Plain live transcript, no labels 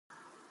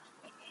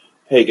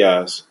Hey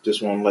guys,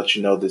 just want to let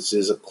you know this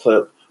is a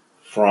clip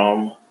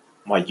from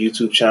my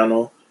YouTube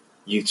channel,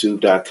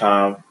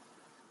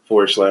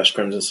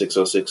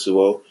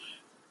 youtube.com/Crimson60620.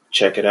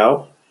 Check it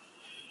out.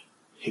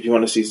 If you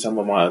want to see some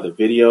of my other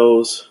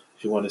videos,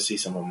 if you want to see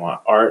some of my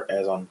art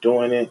as I'm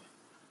doing it,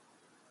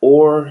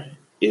 or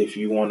if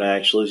you want to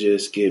actually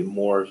just get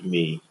more of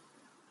me,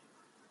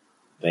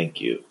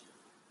 thank you.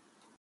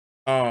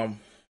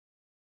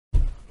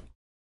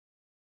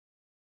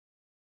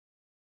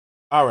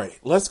 All right,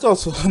 let's go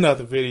to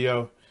another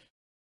video.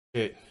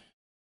 Shit.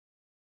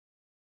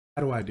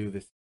 How do I do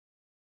this?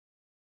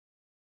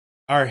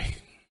 All right.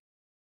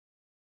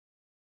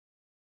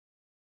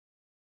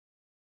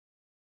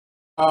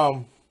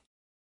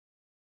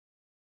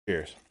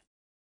 Cheers.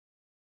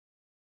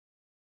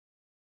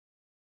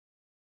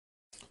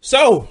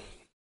 So.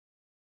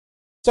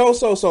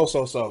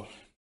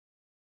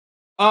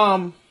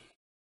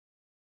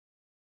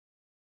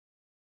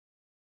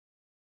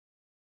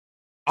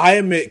 I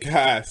admit,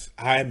 guys.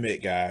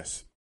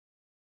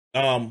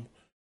 I'm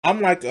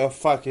like a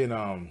fucking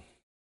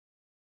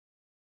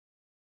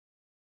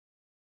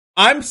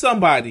I'm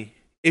somebody.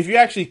 If you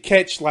actually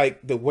catch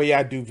like the way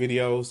I do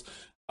videos,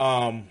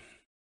 I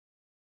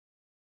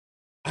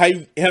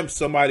am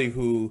somebody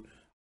who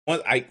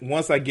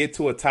once I get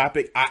to a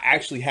topic, I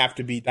actually have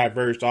to be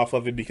diverged off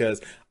of it because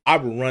I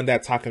will run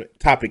that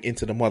topic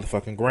into the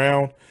motherfucking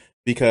ground.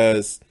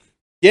 Because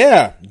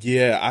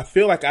I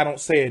feel like I don't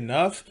say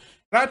enough.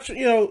 I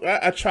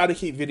try to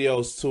keep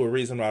videos to a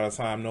reasonable amount of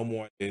time, no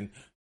more than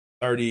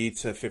 30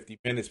 to 50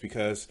 minutes,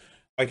 because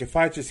like if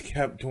I just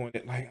kept doing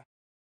it, like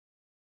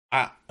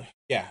no,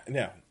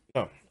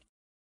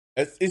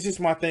 it's just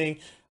my thing.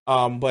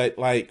 But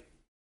like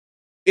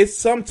it's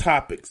some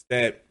topics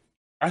that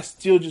I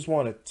still just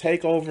want to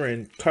take over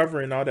and cover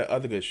and all that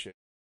other good shit.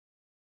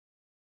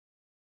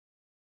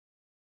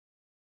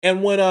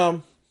 And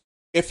when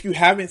if you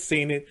haven't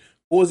seen it,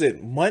 what was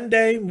it,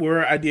 Monday,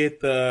 where I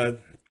did the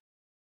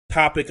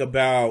topic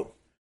about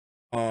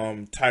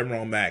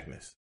Tyrone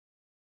Magnus.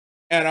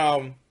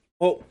 And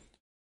well,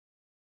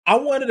 I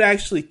wanted to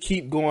actually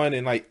keep going,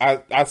 and like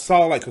I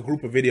saw like a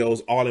group of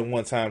videos all in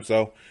one time.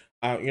 So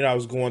I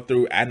was going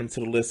through, adding them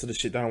to the list of the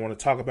shit that I want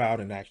to talk about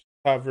and actually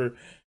cover.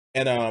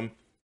 And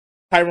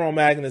Tyrone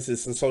Magnus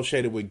is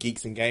associated with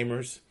Geeks and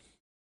Gamers.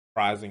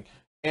 Surprising.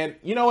 And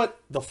you know what?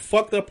 The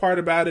fucked up part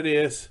about it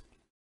is,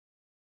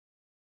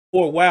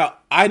 for a while,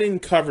 I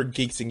didn't cover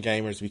Geeks and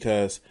Gamers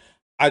because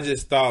I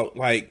just thought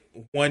like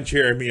one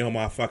Jeremy on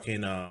my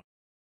fucking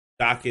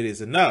docket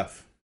is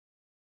enough.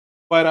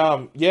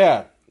 But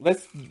yeah,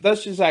 let's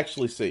just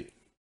actually see.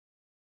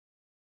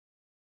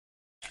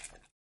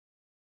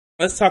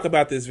 Let's talk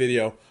about this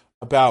video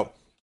about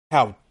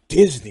how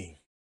Disney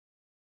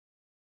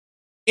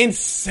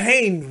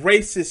insane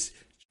racist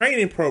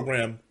training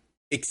program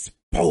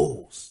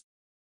exposed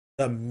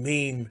the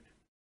meme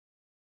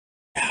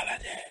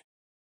reality.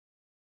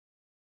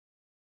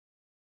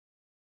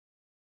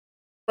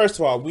 First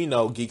of all, we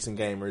know Geeks and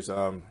Gamers,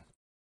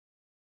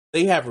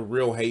 they have a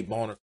real hate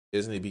boner for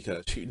Disney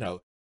because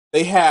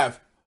they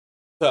have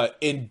the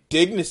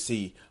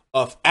indignancy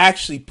of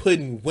actually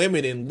putting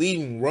women in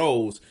leading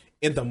roles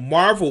in the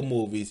Marvel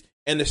movies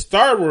and the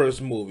Star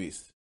Wars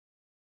movies.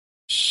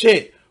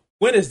 Shit,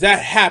 when does that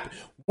happen?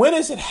 When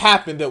does it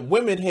happen that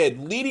women had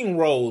leading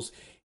roles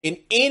in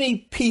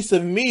any piece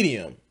of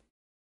medium?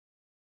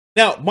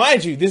 Now,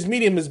 mind you, this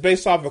medium is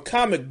based off of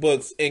comic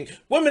books, and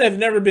women have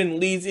never been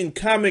leads in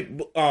comic.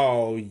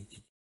 Oh,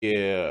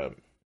 yeah.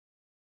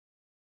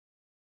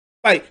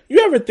 Like, you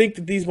ever think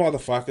that these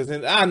motherfuckers,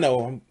 and I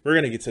know we're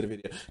gonna get to the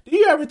video. Do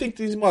you ever think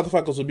these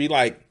motherfuckers would be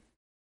like,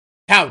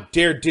 how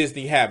dare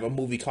Disney have a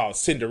movie called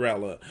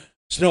Cinderella,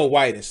 Snow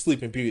White, and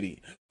Sleeping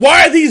Beauty?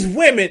 Why are these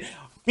women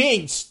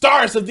being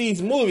stars of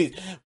these movies?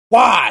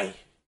 Why?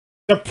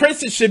 The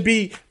princess should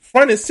be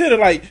front and center.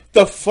 Like,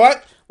 the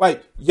fuck?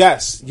 Like,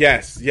 yes.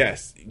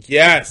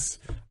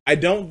 I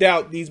don't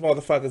doubt these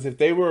motherfuckers, if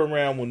they were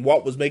around when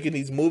Walt was making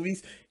these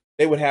movies,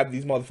 they would have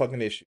these motherfucking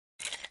issues.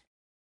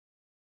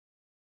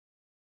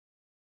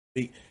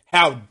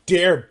 How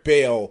dare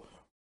Belle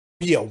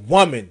be a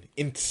woman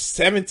in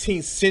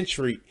 17th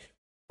century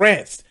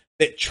France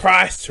that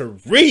tries to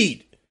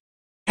read?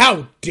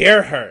 How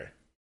dare her?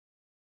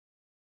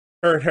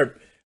 Her and her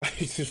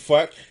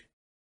fuck.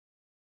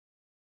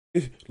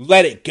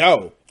 Let it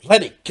go.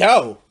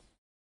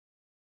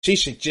 She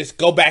should just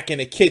go back in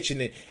the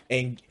kitchen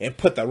and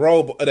put the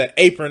robe or the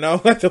apron on.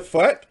 What the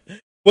fuck?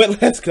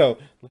 But let's go.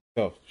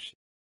 All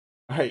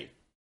right.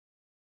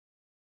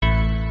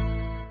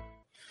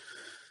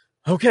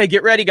 Okay,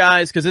 get ready,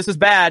 guys, because this is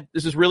bad.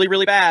 This is really,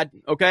 really bad.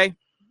 Okay,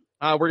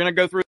 we're gonna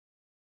go through.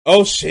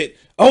 Oh shit!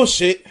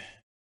 The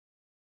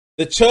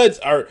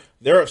Chuds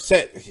they're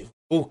upset.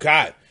 Oh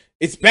god,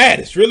 it's bad.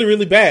 It's really,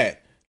 really bad.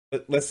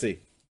 Let's see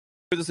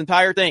this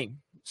entire thing.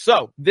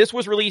 So this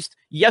was released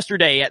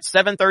yesterday at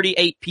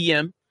 7:38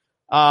 p.m.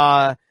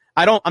 I'm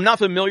not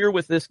familiar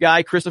with this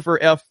guy, Christopher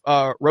F.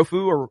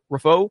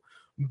 Rufo,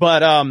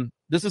 but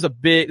this is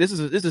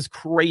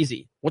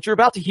crazy. What you're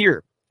about to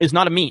hear is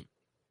not a meme.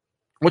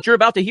 What you're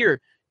about to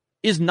hear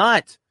is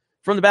not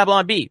from the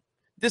Babylon Bee.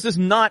 This is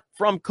not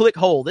from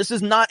Clickhole. This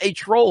is not a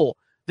troll.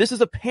 This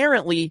is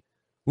apparently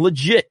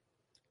legit.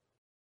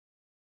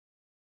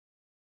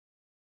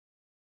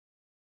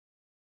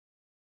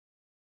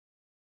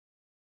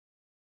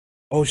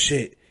 Oh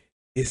shit.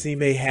 Disney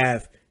may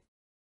have.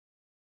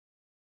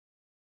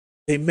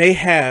 They may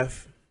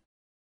have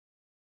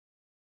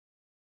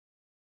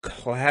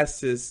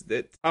classes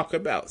that talk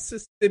about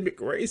systemic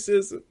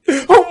racism.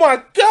 Oh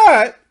my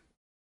god!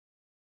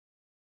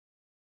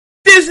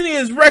 Disney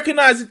has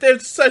recognized that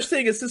there's such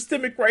thing as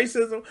systemic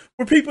racism,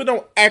 where people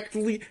don't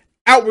actually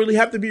outwardly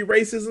have to be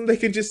racism. They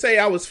can just say,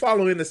 I was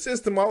following the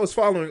system, I was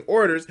following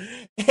orders, and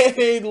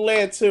it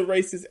led to a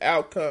racist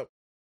outcome.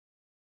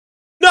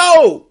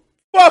 No!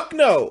 Fuck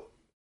no!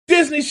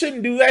 Disney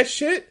shouldn't do that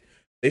shit.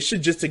 They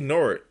should just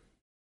ignore it.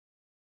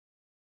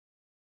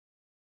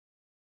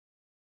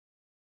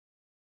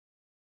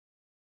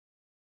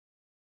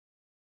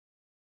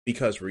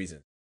 Because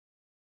reason.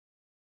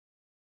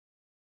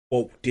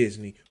 Whoa,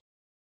 Disney.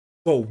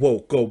 Whoa,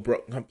 go, bro.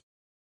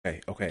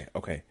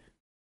 Okay.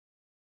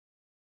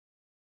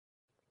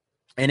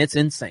 And it's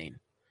insane.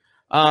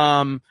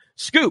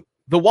 Scoop.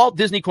 The Walt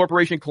Disney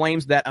Corporation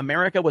claims that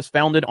America was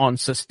founded on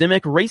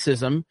systemic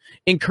racism,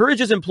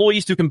 encourages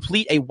employees to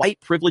complete a white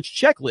privilege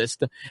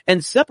checklist,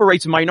 and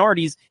separates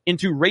minorities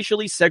into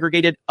racially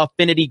segregated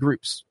affinity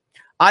groups.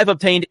 I've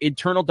obtained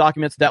internal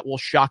documents that will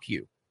shock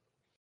you.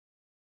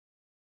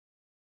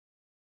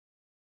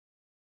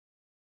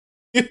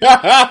 He's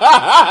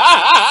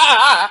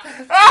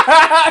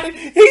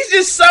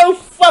just so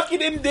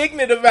fucking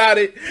indignant about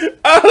it.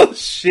 Oh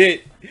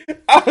shit.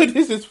 Oh,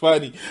 this is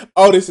funny.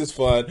 Oh, this is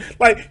fun.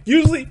 Like,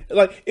 usually,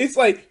 like, it's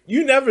like,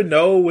 you never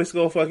know what's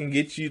gonna fucking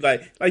get you.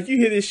 Like you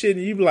hear this shit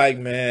and you be like,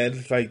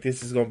 man, like,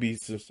 this is gonna be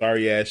some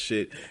sorry ass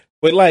shit.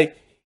 But, like,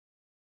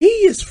 he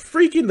is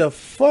freaking the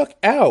fuck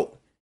out.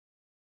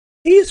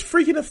 He is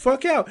freaking the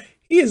fuck out.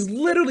 He is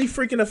literally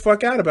freaking the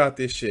fuck out about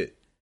this shit.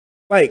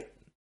 Like,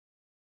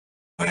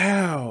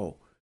 wow.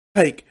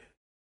 Like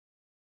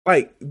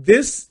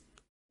this.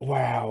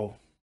 Wow.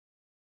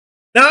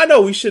 Now, I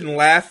know we shouldn't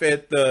laugh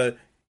at the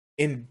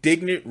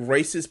indignant,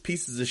 racist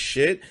pieces of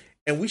shit,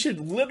 and we should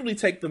literally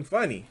take them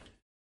funny.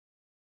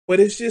 But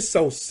it's just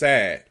so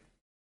sad.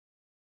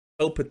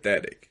 So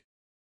pathetic.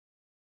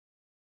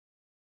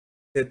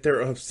 That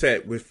they're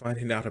upset with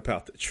finding out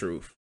about the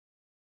truth.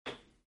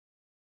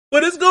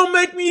 But it's gonna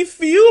make me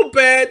feel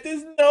bad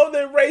to know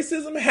that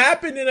racism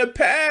happened in the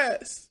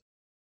past.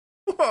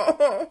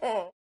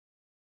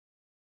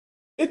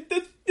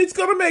 It's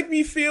gonna make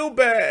me feel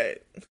bad.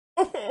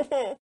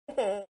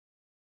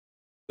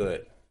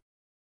 Good.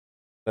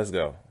 Let's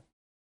go.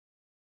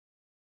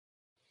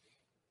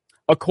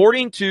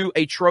 According to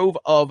a trove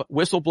of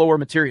whistleblower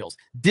materials,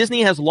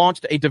 Disney has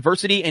launched a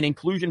diversity and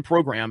inclusion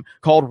program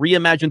called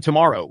Reimagine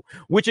Tomorrow,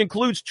 which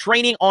includes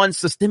training on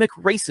systemic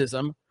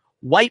racism,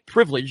 white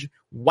privilege,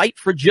 white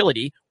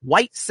fragility,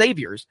 white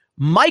saviors,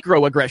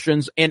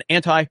 microaggressions, and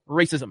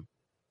anti-racism.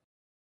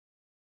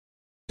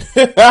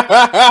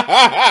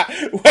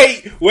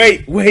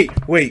 Wait.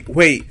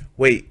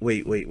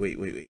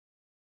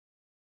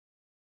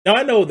 Now,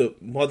 I know the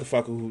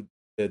motherfucker who,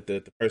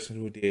 the person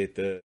who did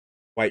the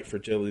white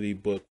fragility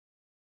book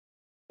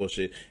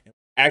bullshit,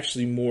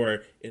 actually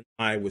more in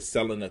line with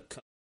selling a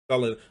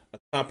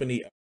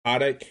company a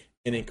product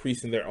and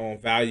increasing their own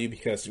value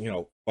because,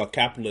 fuck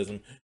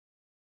capitalism.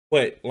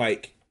 But,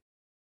 like,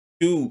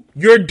 dude,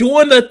 you're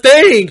doing the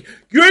thing.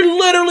 You're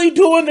literally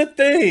doing the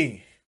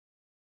thing.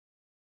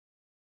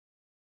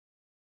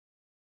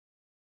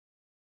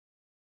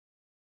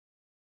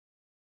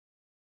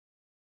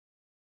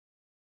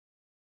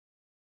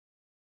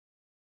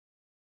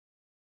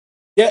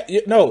 Yeah,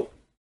 no,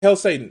 hell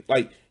Satan.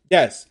 Like,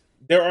 yes,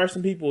 there are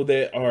some people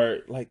that are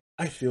like,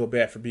 I feel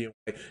bad for being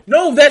white.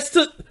 No, that's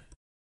the,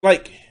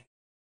 like,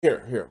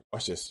 here,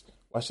 watch this.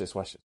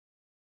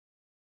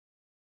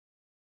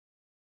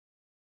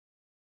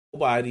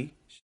 Nobody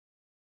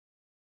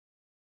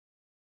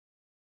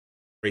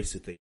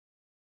racist thing.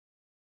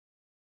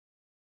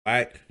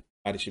 Black,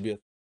 nobody should be a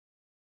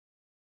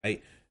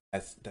white.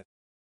 That's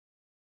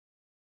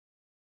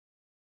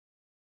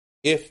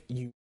if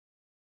you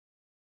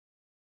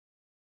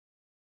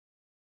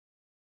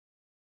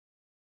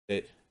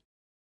that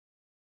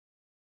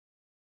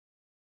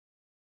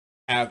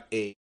have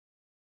a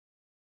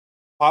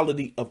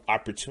quality of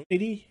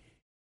opportunity,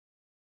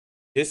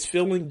 just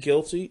feeling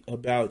guilty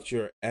about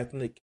your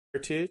ethnic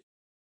heritage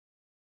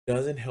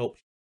doesn't help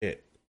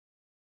shit.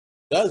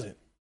 Doesn't.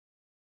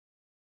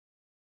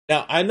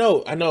 Now, I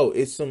know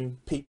it's some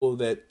people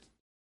that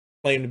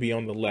claim to be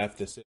on the left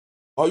that say,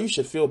 oh, you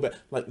should feel bad.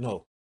 Like,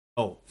 no,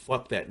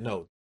 fuck that.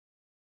 No.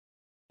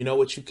 You know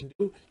what you can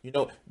do?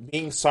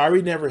 Being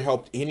sorry never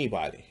helped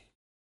anybody.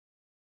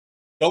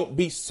 Don't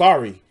be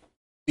sorry.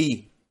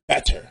 Be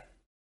better.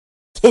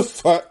 The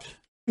fuck?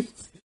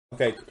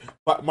 Okay.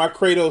 My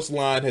Kratos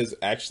line has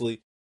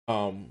actually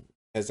been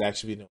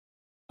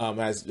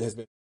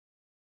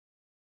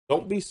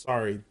don't be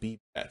sorry, be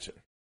better.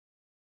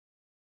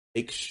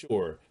 Make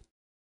sure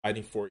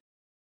fighting for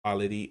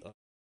equality of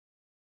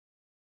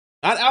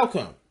not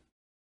outcome,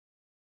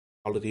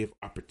 quality of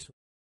opportunity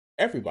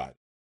for everybody.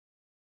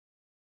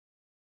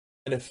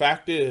 And the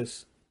fact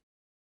is,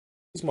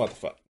 these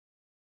motherfuckers.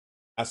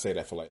 I say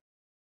that for like,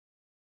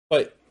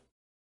 but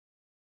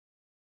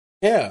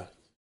yeah,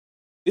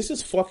 this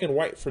is fucking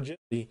white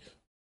fragility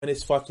in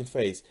its fucking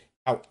face.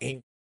 How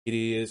angry it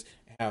is,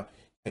 how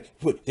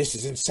like, this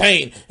is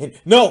insane, and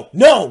no,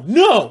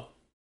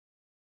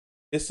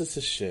 this is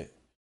the shit.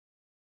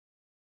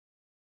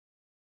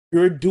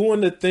 You're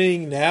doing the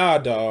thing now,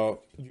 dog.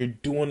 You're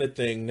doing the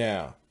thing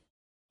now.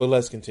 But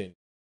let's continue.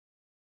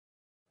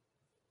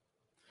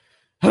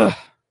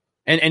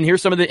 and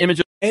here's some of the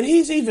images. And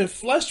he's even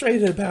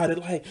frustrated about it.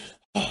 Like,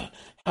 oh,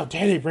 how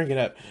dare they bring it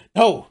up?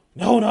 No.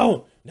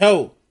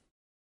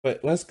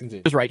 But let's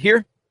continue. Right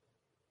here.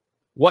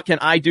 What can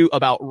I do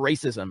about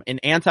racism? An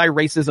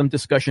anti-racism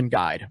discussion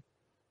guide.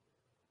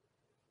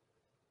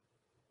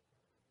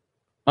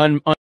 Do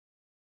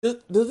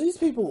these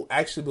people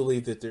actually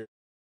believe that they're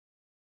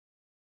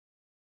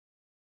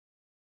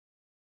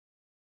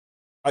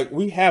like,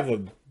 we have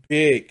a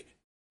big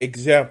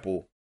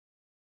example,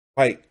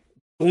 like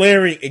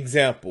glaring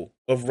example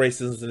of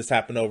racism that's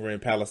happened over in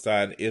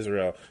Palestine,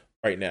 Israel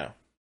right now.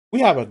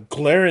 We have a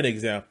glaring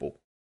example.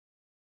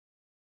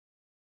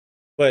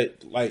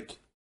 But like,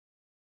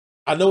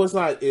 I know it's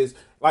not is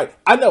like,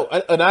 I know,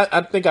 and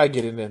I think I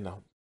get it in now.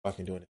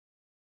 Fucking doing it.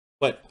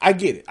 But I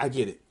get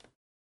it.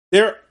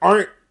 There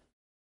aren't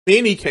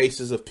many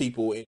cases of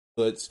people in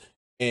hoods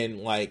and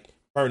like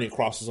burning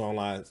crosses on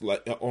lines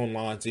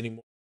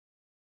anymore.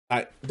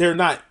 They're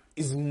not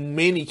as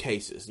many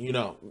cases, you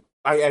know.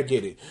 I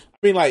get it. I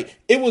mean, like,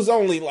 it was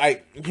only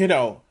like, you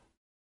know,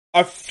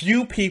 a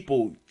few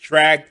people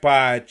dragged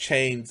by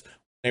chains when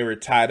they were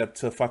tied up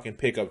to fucking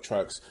pickup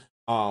trucks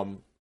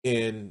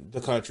in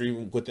the country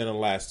within the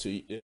last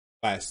 10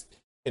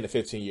 to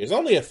 15 years.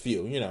 Only a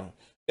few, you know.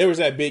 There was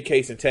that big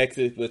case in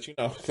Texas, but you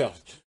know,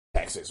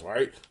 Texas,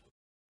 right?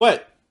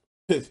 But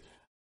that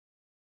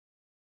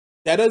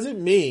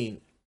doesn't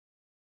mean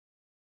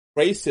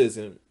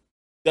racism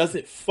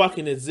doesn't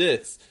fucking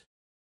exist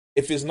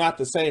if it's not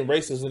the same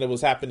racism that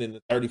was happening in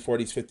the 30s,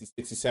 40s, 50s,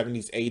 60s,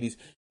 70s, 80s,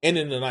 and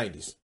in the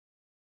 90s.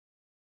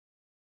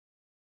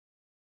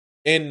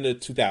 In the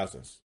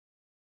 2000s.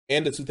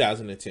 And the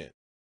 2010.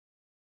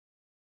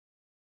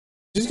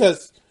 Just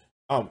because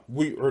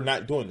we are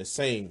not doing the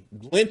same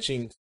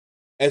lynchings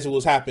as it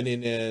was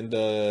happening in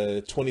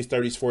the 20s,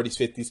 30s, 40s,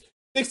 50s,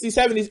 60s,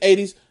 70s,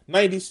 80s,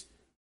 90s,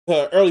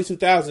 the early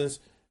 2000s,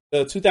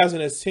 the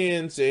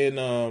 2010s,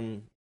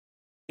 and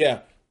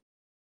yeah,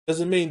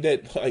 doesn't mean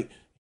that like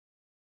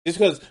just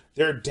because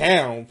they're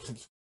down,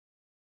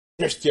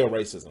 there's still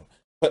racism.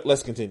 But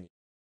let's continue.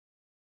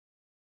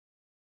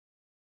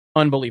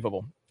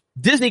 Unbelievable.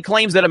 Disney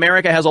claims that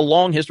America has a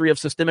long history of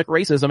systemic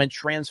racism and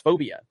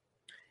transphobia,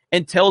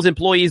 and tells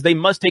employees they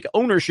must take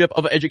ownership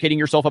of educating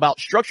yourself about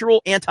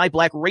structural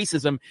anti-black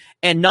racism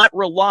and not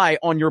rely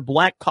on your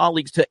black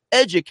colleagues to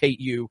educate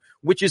you,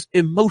 which is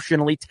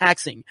emotionally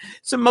taxing.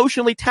 It's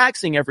emotionally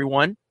taxing,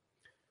 everyone.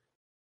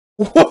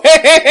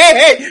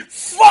 Wait,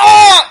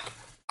 fuck!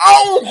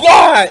 Oh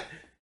God!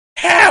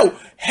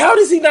 How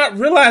does he not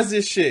realize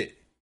this shit?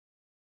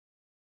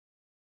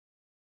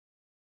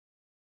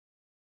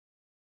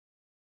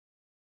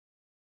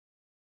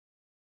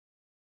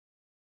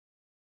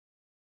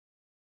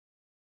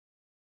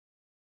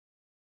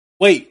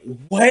 Wait,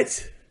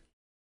 what?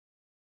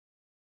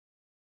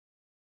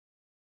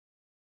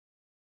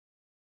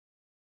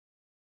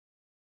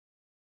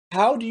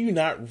 How do you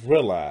not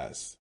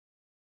realize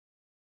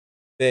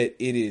that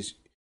it is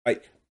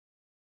like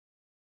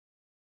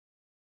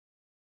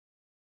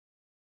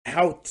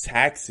how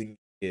taxing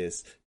it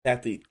is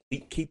that they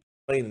keep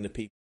explaining to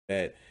people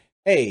that,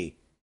 hey,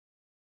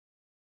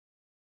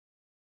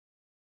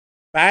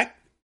 fact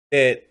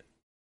that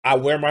I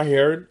wear my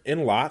hair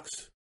in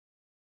locks,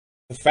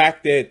 the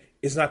fact that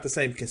it's not the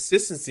same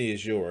consistency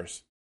as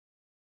yours,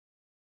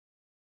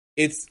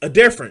 it's a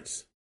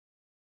difference.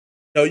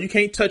 No, you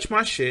can't touch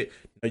my shit.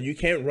 No, you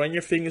can't run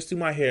your fingers through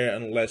my hair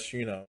unless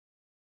you know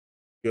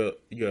you're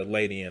a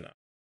lady and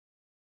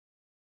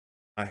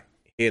my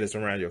head is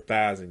around your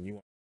thighs and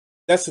you.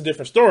 That's a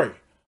different story.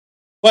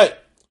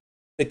 But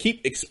to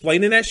keep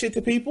explaining that shit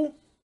to people,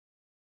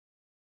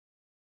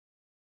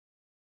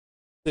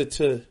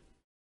 to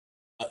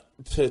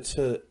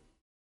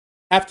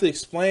have to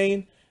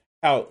explain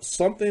how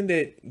something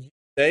that you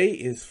say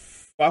is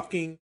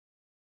fucking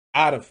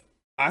out of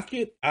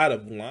pocket, out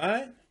of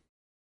line,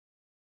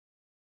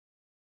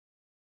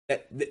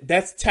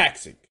 that's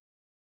taxing.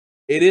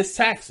 It is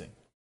taxing.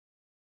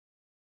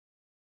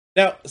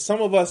 Now,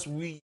 some of us,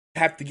 we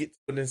have to get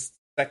to this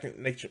second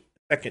nature,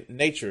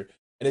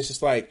 and it's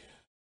just like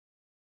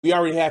we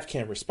already have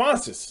canned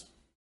responses,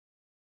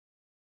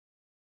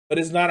 but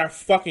it's not our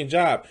fucking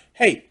job.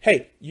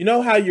 Hey, you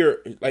know how you're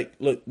like,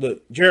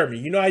 look, Jeremy,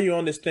 you know how you're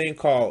on this thing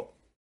called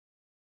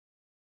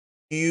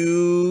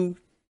YouTube?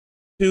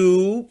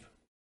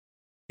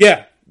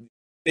 Yeah,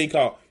 they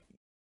call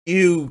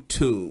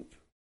YouTube.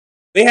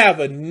 They have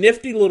a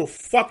nifty little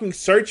fucking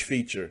search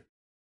feature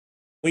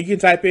when you can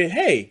type in,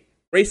 hey,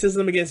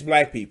 racism against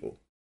black people.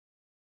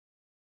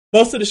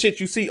 Most of the shit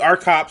you see are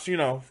cops,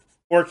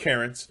 or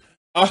Karens.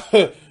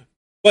 But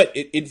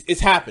it's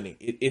happening.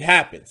 It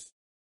happens.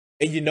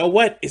 And you know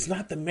what? It's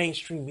not the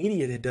mainstream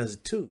media that does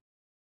it too.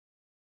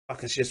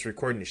 Fuckers just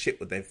recording the shit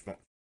with their phone.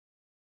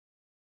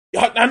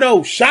 I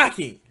know,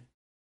 shocking.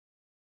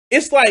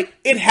 It's like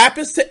it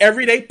happens to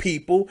everyday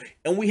people,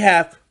 and we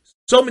have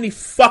so many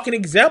fucking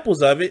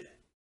examples of it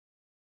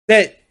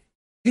that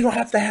you don't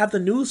have to have the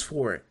news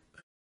for it.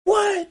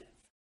 What?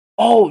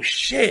 Oh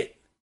shit.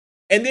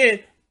 And then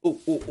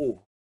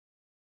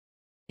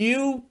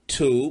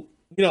YouTube,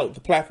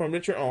 the platform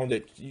that you're on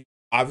that you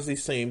obviously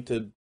seem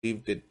to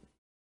believe that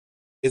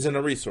isn't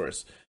a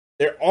resource.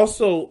 They're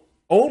also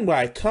owned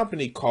by a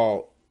company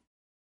called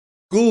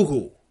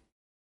Google.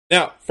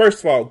 Now, first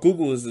of all,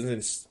 Google is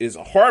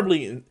a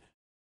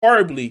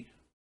horribly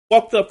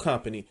fucked up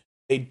company.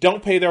 They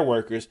don't pay their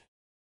workers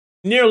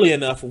nearly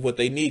enough of what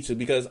they need to,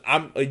 because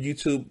I'm a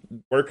YouTube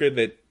worker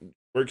that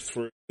works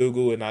for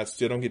Google and I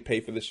still don't get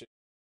paid for this shit.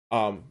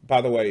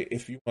 By the way,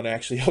 if you want to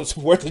actually help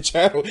support the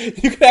channel,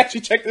 you can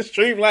actually check the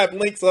Streamlabs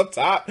links up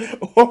top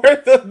or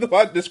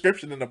the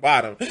description in the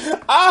bottom.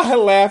 I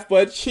laugh,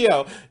 but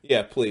chill.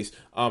 Yeah, please,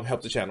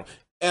 help the channel.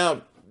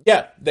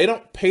 Yeah, they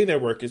don't pay their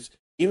workers,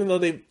 even though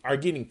they are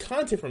getting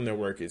content from their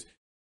workers,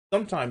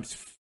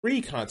 sometimes free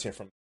content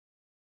from them.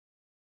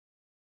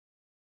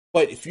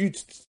 But if you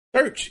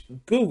search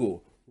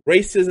Google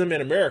racism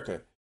in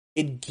America,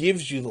 it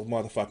gives you the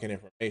motherfucking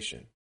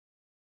information.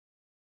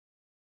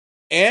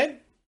 And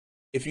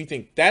if you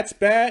think that's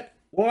bad,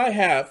 well, I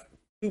have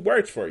 2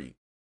 words for you.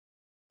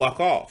 Fuck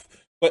off.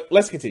 But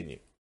let's continue.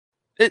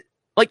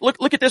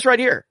 Look at this right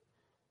here.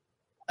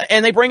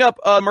 And they bring up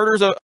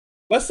murders of...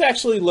 Let's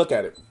actually look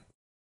at it.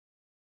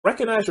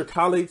 Recognize your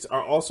colleagues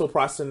are also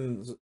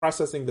processing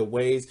the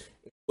ways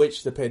in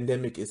which the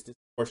pandemic is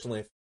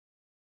disproportionately,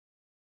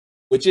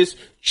 which is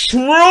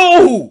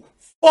true.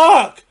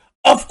 Fuck.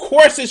 Of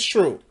course it's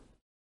true.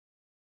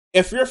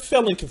 If you're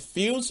feeling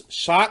confused,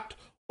 shocked,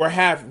 or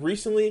have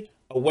recently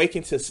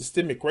awakened to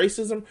systemic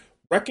racism,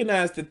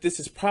 recognize that this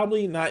is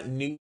probably not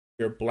new to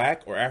your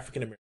Black or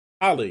African American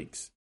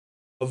colleagues.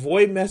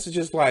 Avoid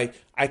messages like,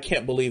 I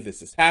can't believe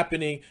this is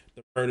happening,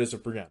 the murders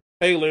of Breonna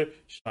Taylor,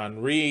 Sean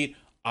Reed,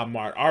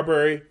 Ahmaud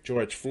Arbery,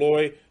 George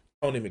Floyd,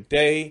 Tony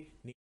McDade,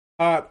 Nia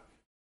Pop,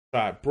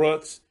 Rashad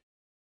Brooks,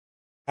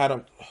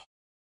 Adam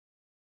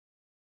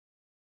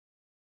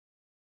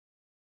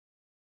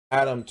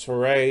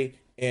Touré,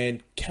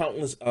 and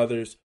countless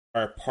others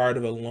are part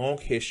of a long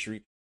history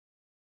of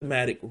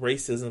systematic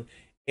racism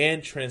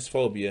and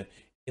transphobia.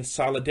 In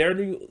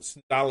solidarity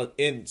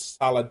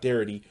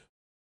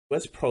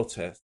with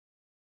protests,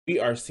 we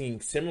are seeing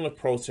similar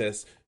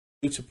protests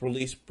due to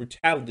police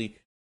brutality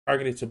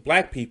targeted to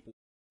Black people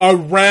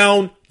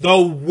around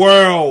the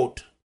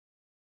world.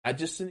 Not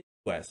just in the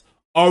U.S.,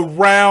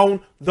 around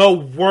the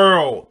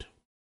world.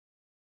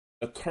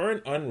 The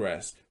current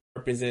unrest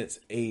represents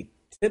a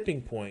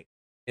tipping point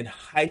in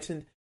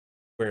heightened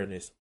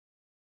awareness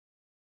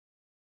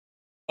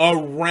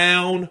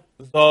around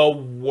the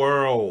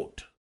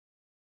world.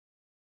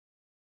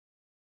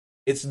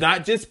 It's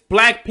not just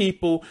Black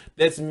people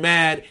that's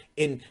mad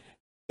in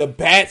the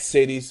bad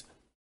cities.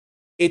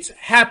 It's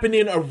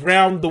happening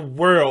around the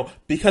world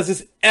because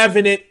it's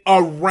evident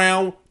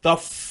around the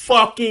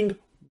fucking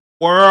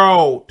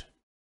world.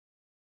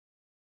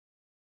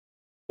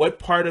 What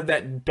part of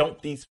that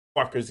don't these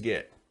fuckers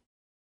get?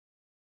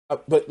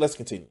 But let's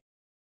continue.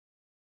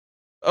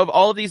 Of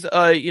all of these,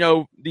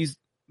 these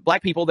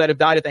Black people that have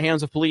died at the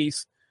hands of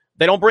police,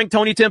 they don't bring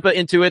Tony Timpa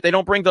into it. They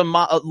don't bring the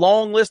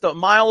long list, a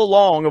mile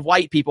long of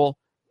white people.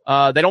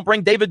 They don't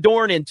bring David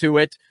Dorn into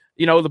it.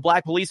 The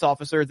Black police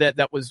officer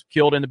that was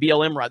killed in the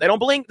BLM riot. They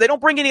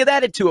don't bring any of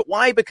that into it.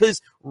 Why? Because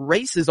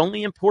race is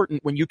only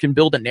important when you can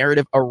build a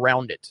narrative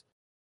around it.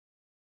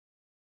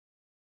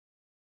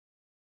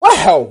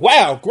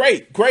 Wow,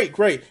 great.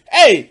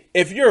 Hey,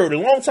 if you're a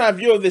long-time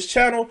viewer of this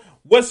channel,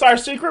 what's our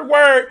secret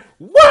word?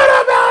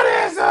 What about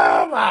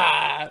ism?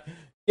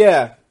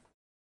 Yeah.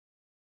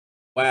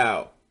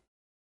 Wow.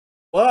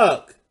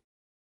 Fuck.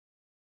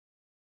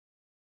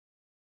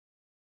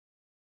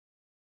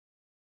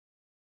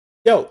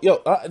 Yo,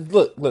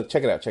 look,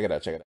 check it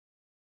out.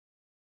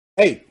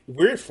 Hey,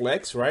 weird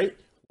flex, right?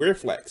 Weird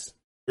flex.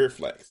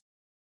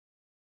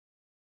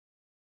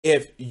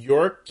 If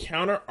your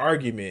counter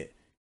argument,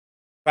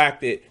 the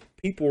fact that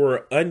people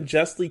were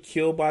unjustly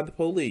killed by the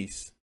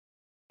police,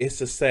 is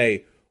to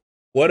say,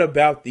 what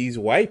about these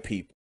white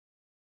people?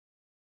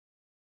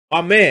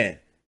 Oh man,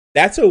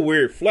 that's a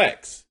weird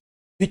flex.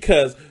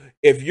 Because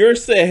if you're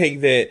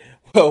saying that,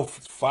 well,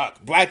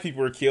 fuck, Black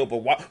people were killed,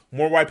 but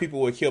more white people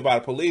were killed by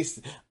the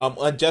police,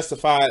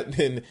 unjustified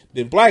than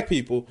Black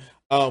people.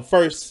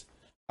 First,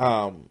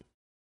 by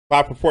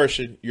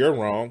proportion, you're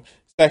wrong.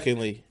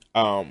 Secondly,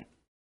 wouldn't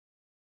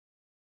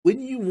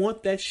you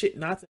want that shit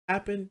not to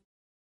happen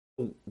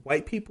to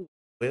white people?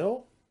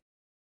 Well,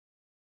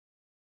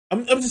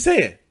 I'm just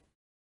saying,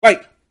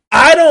 like,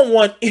 I don't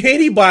want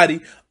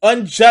anybody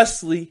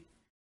unjustly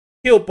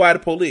killed by the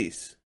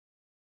police.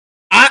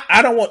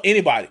 I don't want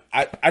anybody.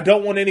 I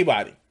don't want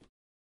anybody.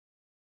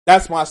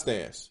 That's my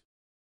stance.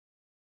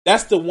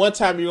 That's the one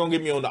time you're going to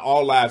get me on the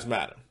all lives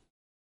matter.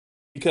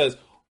 Because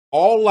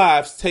all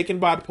lives taken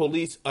by the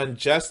police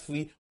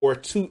unjustly or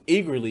too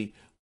eagerly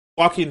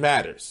fucking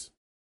matters.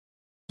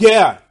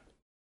 Yeah.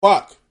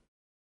 Fuck.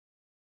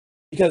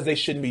 Because they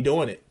shouldn't be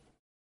doing it.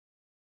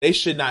 They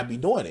should not be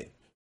doing it.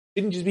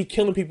 They shouldn't just be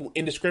killing people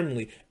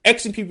indiscriminately,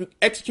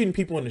 executing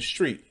people in the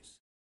streets.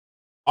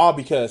 All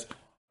because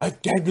I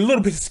got a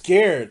little bit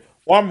scared,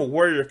 or I'm a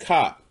warrior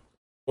cop,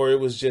 or it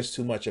was just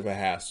too much of a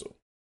hassle.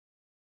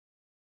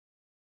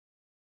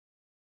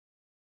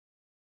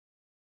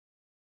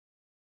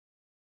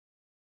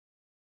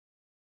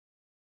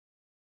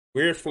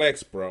 Weird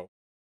flex, bro.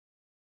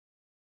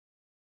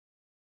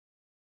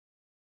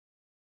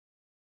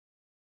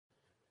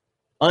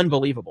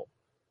 Unbelievable.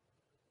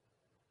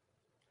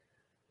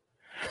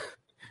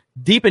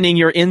 Deepening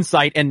your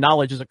insight and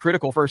knowledge is a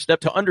critical first step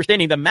to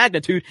understanding the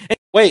magnitude.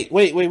 Wait.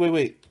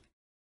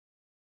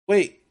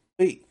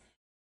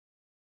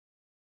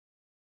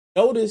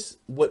 Notice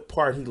what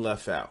part he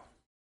left out.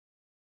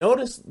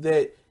 Notice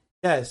that,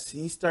 yes,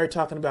 he started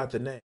talking about the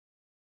name.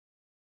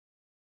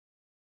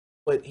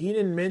 But he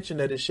didn't mention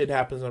that this shit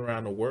happens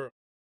around the world.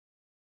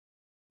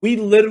 We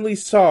literally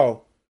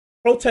saw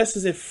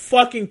protesters in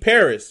fucking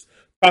Paris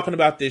talking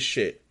about this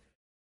shit.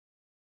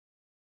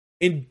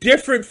 In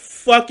different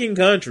fucking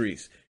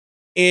countries.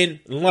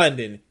 In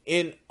London.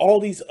 In all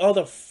these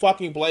other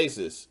fucking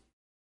places.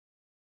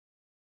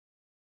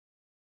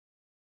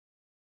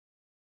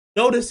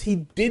 Notice he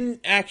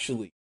didn't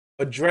actually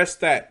address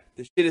that.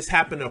 The shit is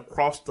happening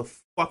across the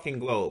fucking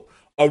globe.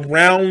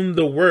 Around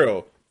the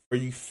world. For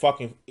you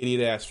fucking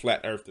idiot ass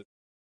flat earthers.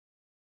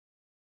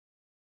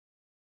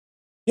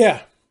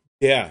 Yeah.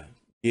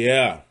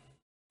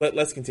 But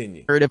let's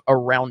continue. Narrative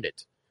around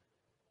it.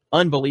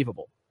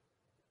 Unbelievable.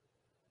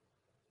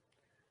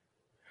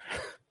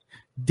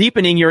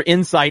 Deepening your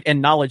insight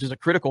and knowledge is a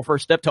critical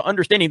first step to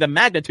understanding the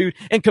magnitude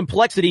and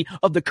complexity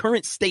of the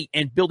current state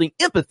and building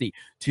empathy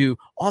to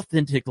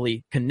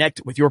authentically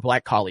connect with your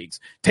black colleagues.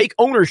 Take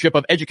ownership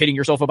of educating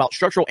yourself about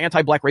structural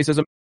anti-black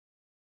racism.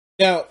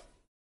 Now,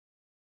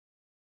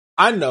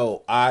 I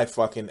know I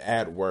fucking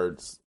add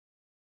words.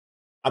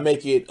 I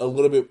make it a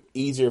little bit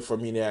easier for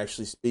me to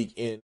actually speak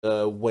in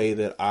the way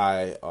that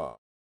I,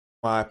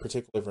 my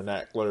particular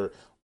vernacular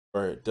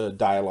or the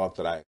dialogue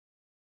that I.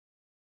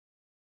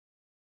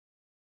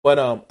 But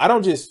I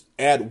don't just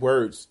add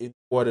words in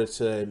order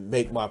to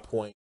make my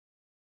point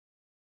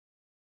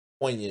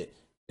poignant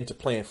into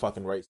playing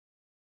fucking race.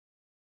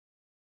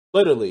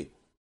 Literally,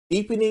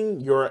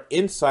 deepening your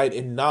insight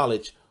and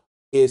knowledge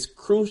is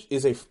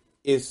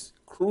a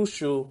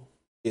crucial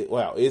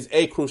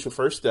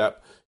first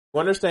step to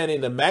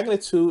understanding the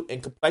magnitude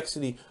and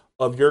complexity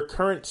of your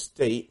current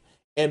state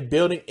and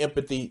building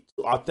empathy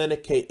to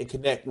authenticate and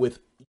connect with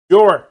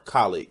your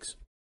colleagues.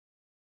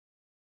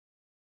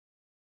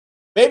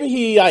 Maybe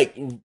he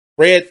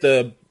read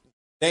the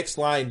next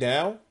line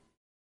down.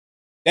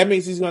 That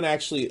means he's gonna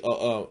actually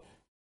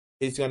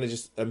he's gonna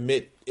just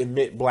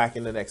admit black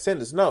in the next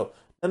sentence. No.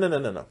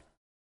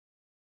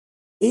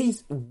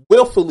 He's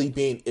willfully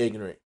being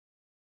ignorant,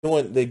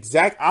 doing the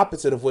exact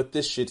opposite of what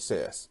this shit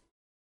says.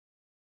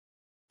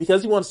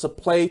 Because he wants to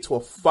play to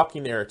a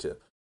fucking narrative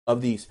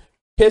of these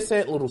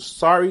pissant little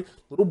sorry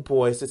little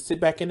boys that sit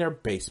back in their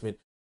basement,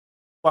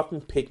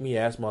 fucking pick me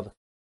ass motherfuckers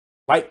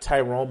like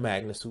Tyrone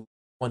Magnus, who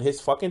on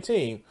his fucking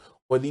team,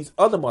 or these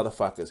other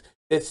motherfuckers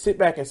that sit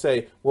back and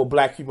say, well,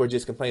 black people are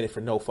just complaining for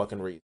no fucking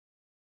reason.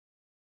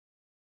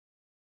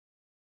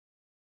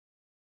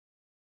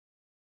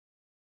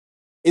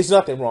 It's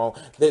nothing wrong.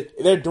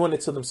 They're doing it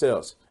to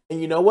themselves.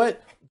 And you know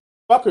what?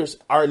 Fuckers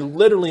are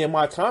literally in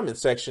my comment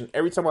section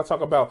every time I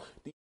talk about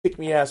these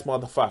pick-me-ass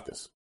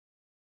motherfuckers.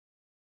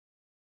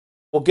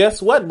 Well,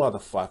 guess what,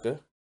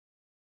 motherfucker?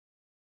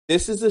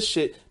 This is the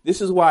shit.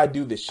 This is why I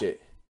do this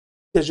shit.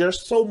 Because you're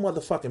so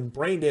motherfucking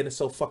brain dead and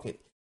so fucking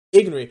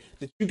ignorant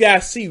that you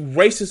guys see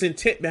racist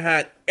intent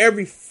behind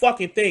every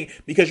fucking thing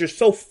because you're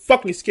so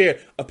fucking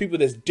scared of people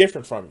that's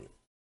different from you.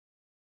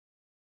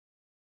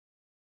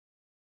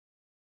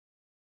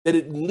 That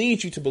it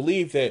leads you to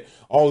believe that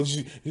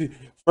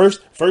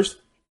first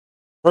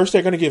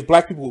they're going to give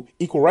black people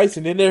equal rights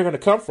and then they're going to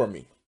come for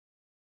me.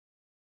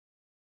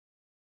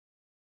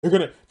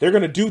 They're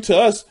going to do to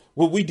us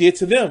what we did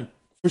to them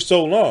for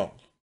so long.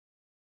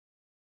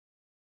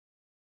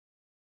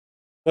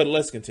 But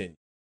let's continue.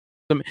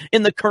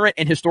 In the current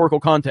and historical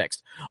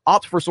context,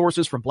 opt for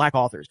sources from black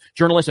authors,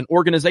 journalists, and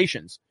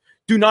organizations.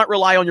 Do not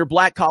rely on your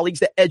black colleagues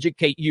to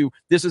educate you.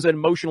 This is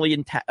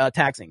emotionally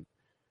taxing.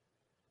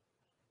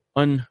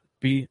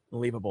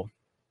 Unbelievable.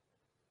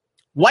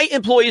 White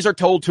employees are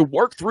told to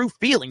work through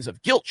feelings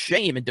of guilt,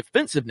 shame, and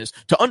defensiveness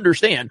to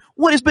understand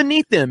what is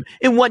beneath them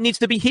and what needs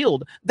to be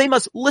healed. They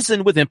must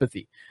listen with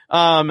empathy.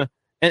 And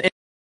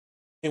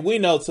we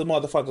know to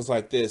motherfuckers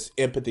like this,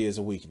 empathy is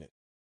a weakness.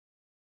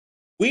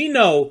 We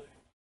know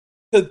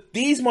Because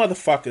these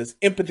motherfuckers,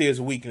 empathy is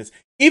a weakness.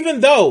 Even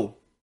though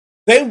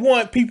they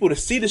want people to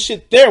see the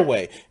shit their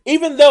way,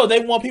 even though they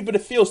want people to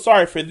feel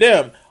sorry for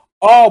them,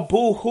 oh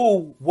boo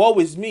hoo, woe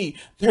is me.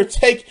 They're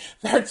taking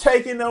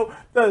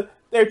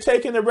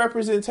the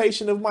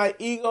representation of my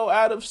ego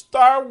out of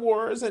Star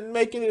Wars and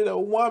making it a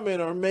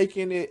woman or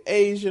making it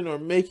Asian or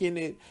making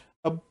it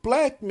a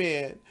black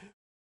man.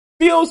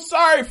 Feel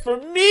sorry for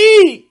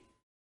me.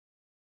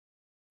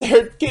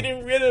 They're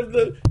getting rid of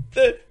the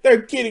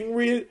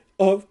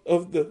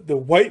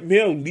white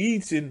male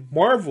leads in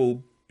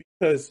Marvel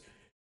because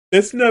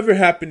that's never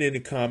happened in the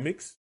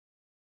comics.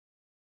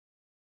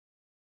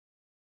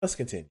 Let's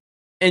continue.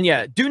 And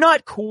yeah, do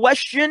not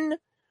question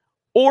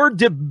or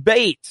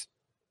debate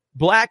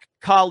black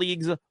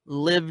colleagues'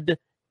 lived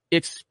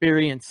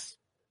experience.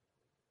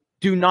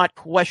 Do not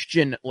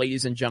question,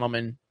 ladies and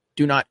gentlemen.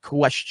 Do not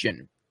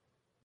question.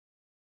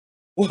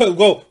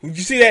 Whoa. You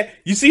see that?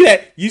 You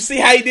see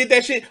how he did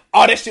that shit?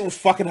 Oh, that shit was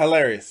fucking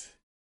hilarious.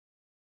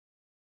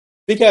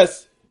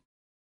 Because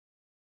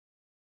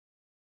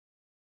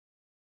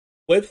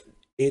what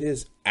it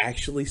is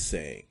actually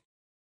saying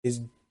is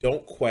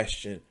don't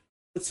question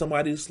what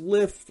somebody's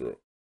lived through.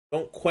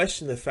 Don't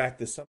question the fact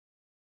that somebody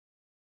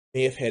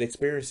may have had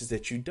experiences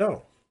that you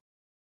don't.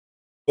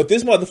 But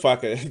this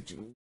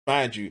motherfucker,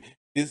 mind you,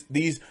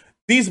 these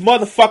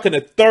motherfucking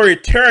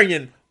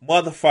authoritarian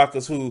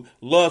motherfuckers who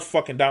love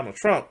fucking Donald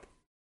Trump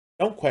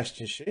don't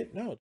question shit.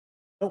 No,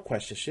 don't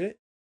question shit.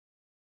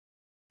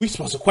 We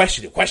supposed to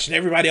question it. Question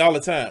everybody all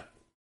the time.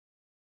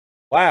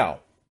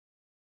 Wow.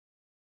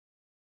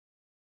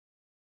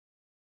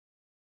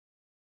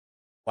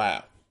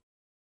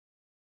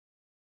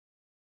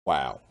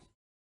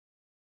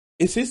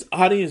 Is his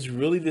audience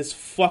really this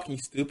fucking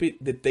stupid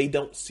that they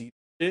don't see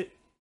shit?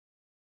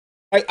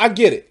 I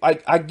get it.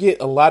 I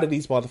get a lot of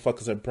these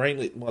motherfuckers are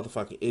brainless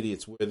motherfucking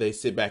idiots where they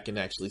sit back and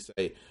actually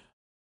say,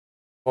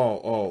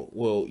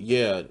 well,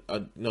 yeah,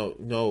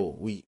 no,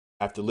 we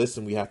have to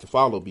listen, we have to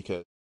follow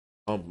because,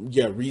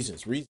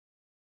 reasons.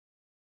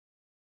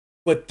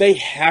 But they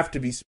have to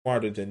be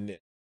smarter than this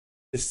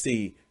to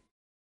see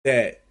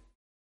that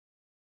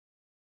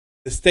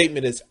the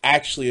statement is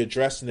actually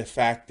addressing the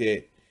fact that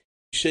you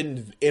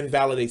shouldn't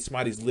invalidate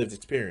somebody's lived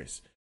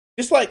experience.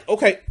 Just like,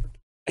 okay,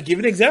 I give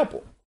an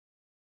example.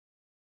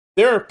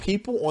 There are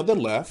people on the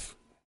left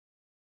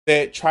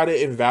that try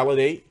to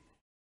invalidate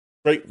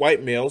straight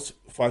white males'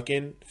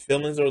 fucking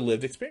feelings or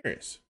lived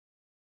experience.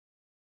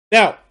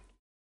 Now,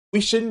 we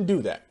shouldn't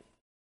do that.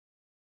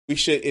 We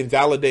should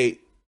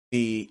invalidate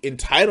the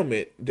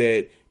entitlement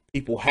that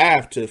people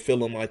have to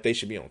feeling like they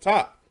should be on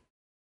top.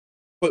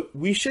 But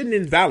we shouldn't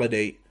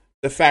invalidate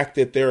the fact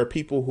that there are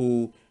people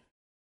who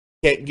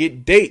can't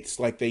get dates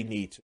like they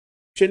need to.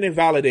 We shouldn't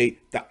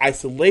invalidate the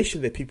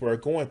isolation that people are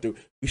going through.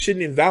 We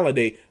shouldn't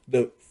invalidate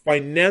the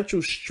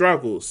financial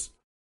struggles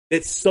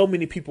that so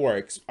many people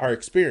are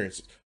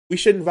experiencing. We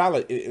shouldn't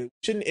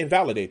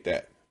invalidate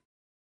that.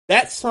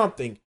 That's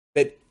something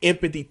that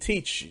empathy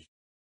teaches you.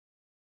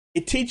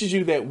 It teaches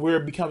you that we're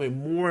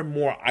becoming more and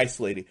more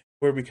isolated.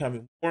 We're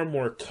becoming more and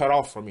more cut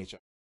off from each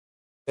other.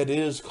 That it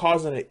is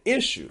causing an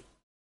issue.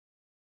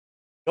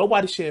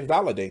 Nobody should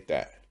invalidate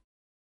that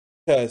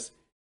because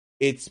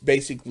it's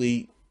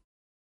basically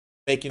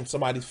making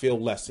somebody feel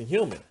less than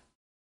human.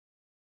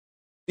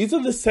 These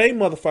are the same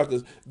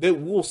motherfuckers that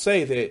will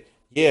say that,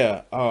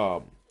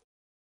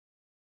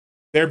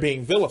 they're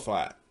being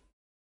vilified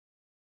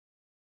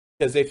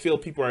because they feel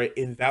people are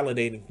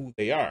invalidating who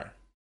they are.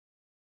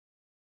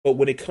 But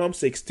when it comes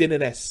to extending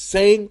that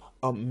same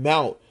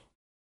amount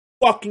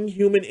of fucking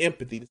human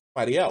empathy to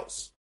somebody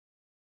else,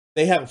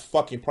 they have a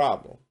fucking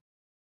problem.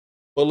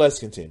 But let's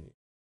continue.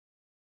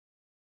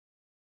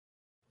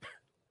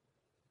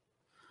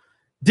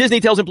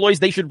 Disney tells employees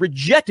they should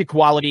reject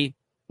equality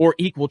or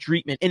equal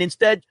treatment and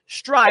instead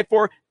strive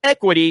for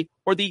equity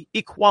or the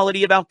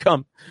equality of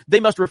outcome. They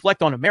must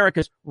reflect on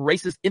America's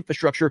racist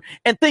infrastructure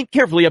and think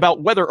carefully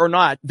about whether or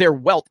not their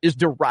wealth is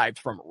derived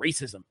from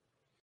racism.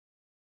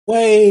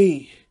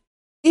 Wait,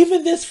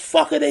 even this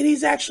fucker that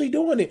he's actually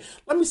doing it.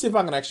 Let me see if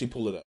I can actually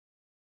pull it up.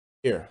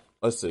 Here,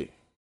 let's see.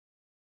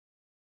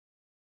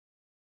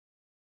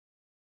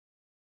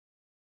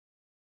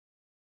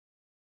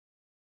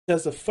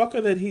 Because the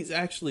fucker that he's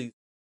actually...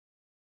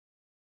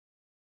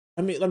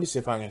 let me see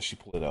if I can actually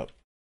pull it up.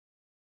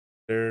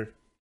 There.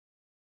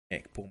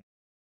 Boom.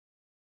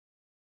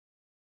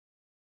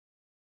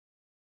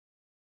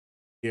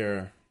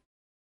 Here.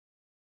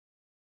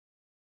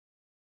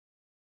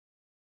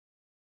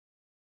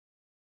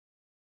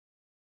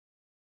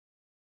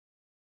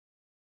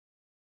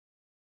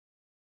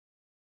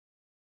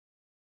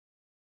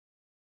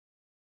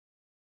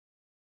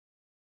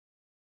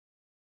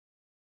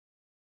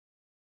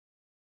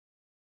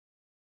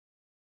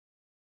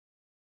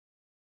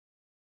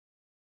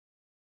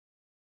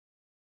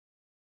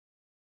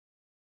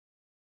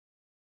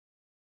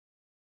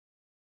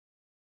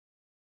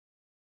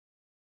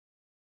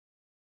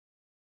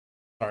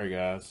 Sorry,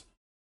 guys.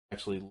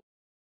 Actually,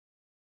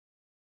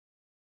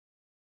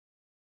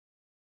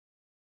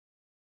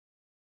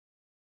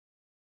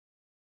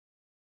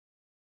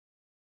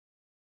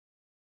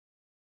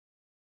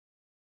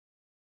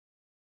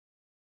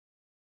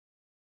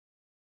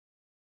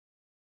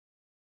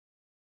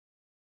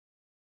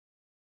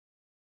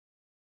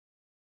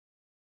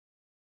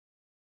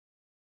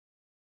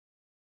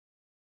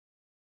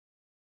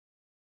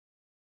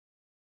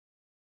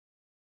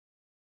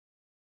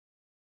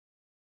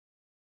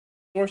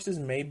 sources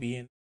may be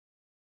in.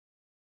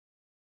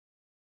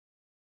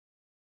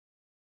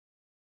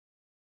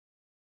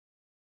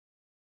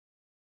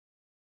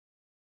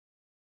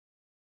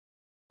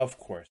 Of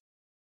course.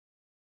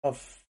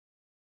 Of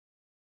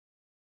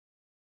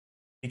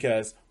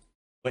Because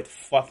what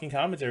fucking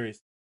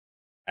commentaries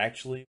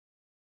actually.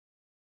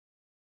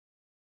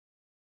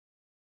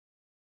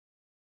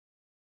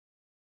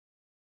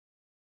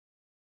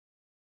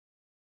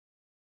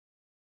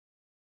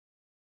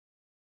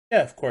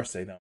 Yeah, of course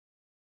they don't.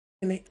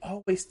 And they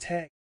always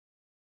tag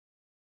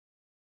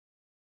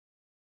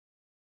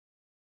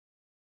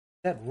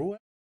that rule.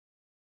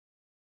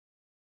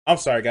 I'm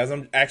sorry, guys.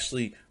 I'm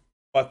actually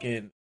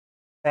fucking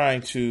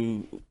trying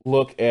to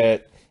look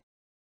at.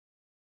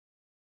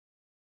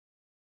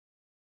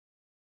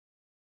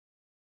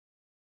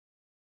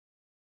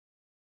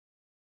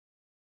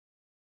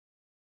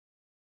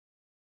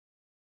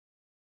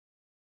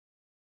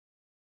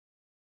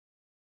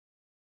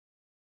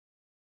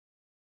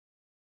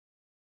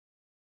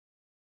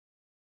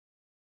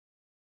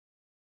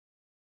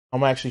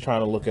 I'm actually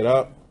trying to look it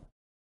up.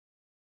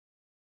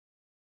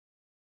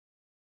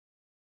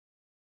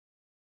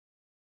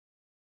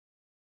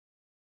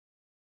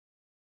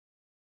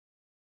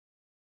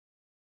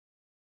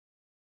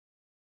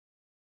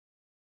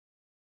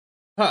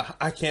 Huh,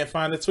 I can't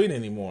find the tweet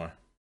anymore.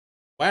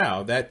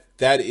 Wow, that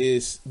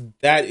is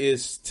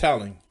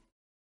telling.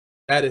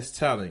 That is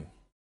telling.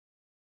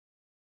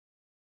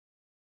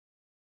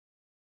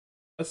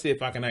 Let's see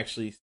if I can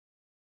actually.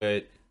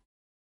 But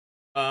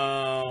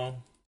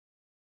um,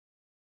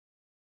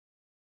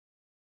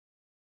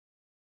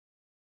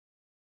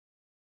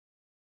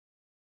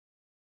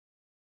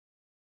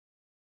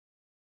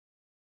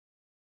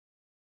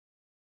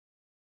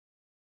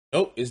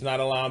 nope, it's not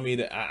allowing me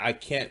to. I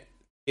can't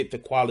get the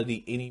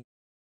quality any.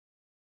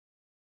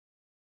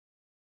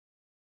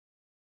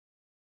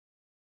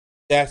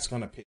 That's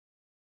gonna pick.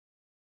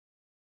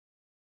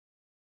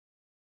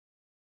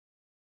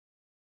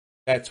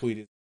 That tweet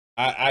is.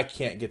 I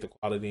can't get the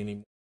quality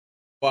anymore.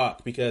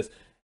 Fuck, because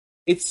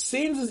it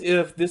seems as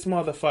if this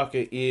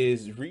motherfucker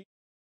is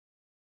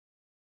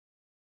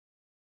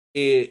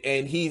it,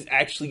 and he's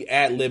actually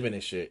ad libbing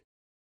and shit.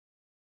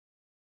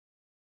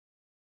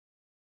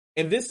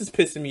 And this is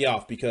pissing me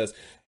off because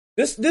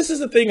this is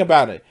the thing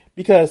about it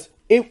because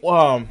it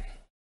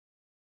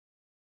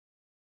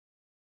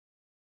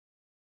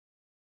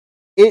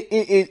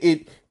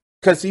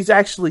because he's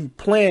actually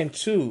playing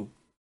to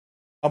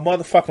a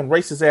motherfucking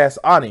racist ass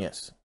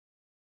audience.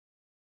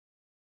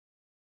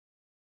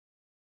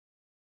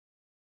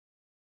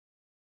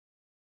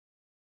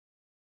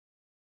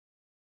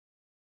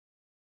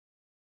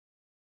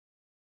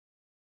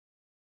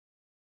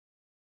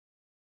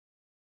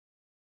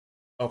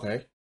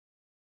 Okay.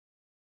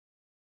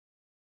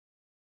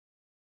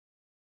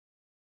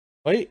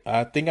 Wait,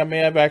 I think I may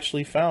have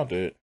actually found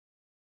it.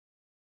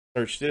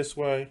 Search this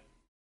way.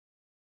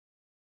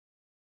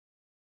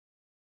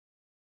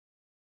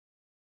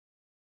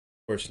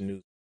 First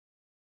news.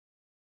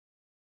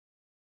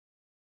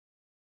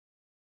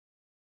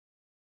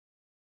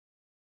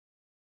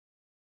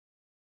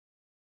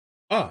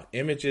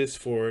 Images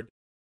for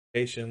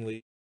education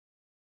league.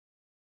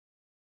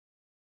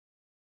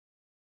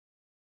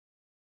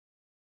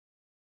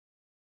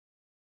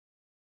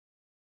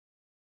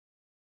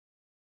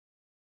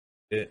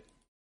 It.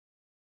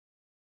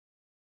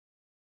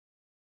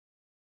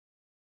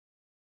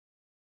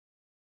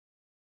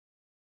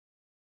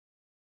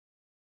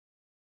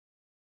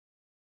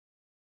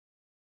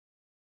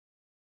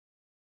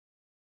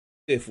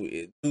 If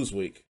we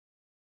Newsweek.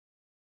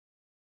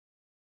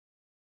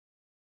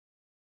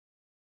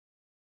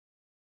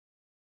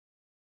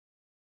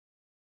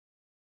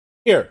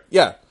 Here,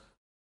 yeah.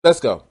 Let's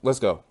go. Let's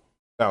go.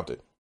 Found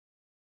it.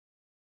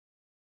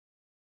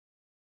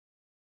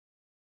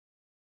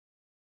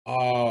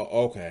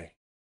 Oh, okay.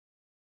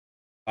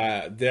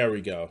 There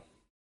we go.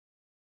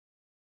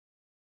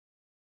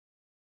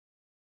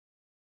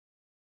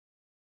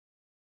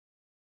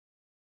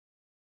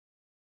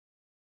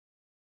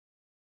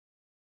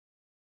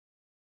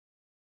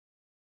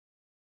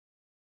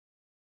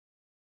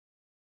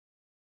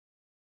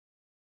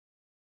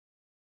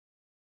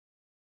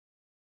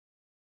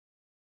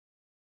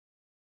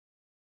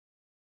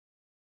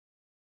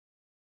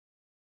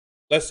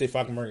 Let's see if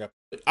I can bring up.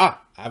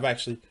 I've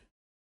actually.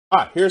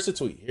 Here's the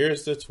tweet.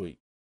 Here's the tweet.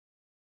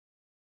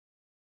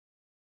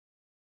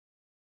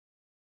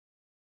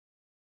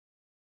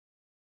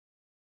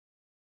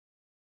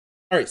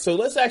 All right, so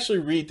let's actually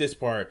read this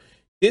part.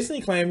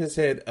 Disney claims it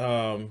said,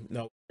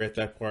 no, read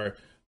that part.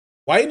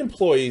 White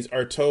employees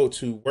are told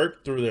to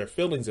work through their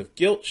feelings of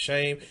guilt,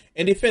 shame,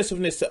 and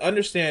defensiveness to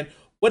understand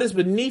what is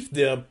beneath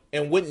them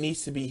and what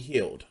needs to be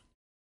healed.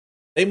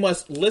 They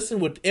must listen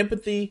with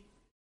empathy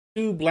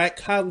to black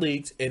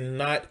colleagues and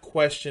not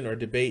question or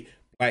debate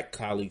black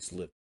colleagues'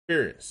 lived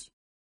experience.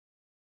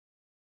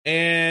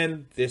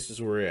 And this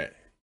is where we're at.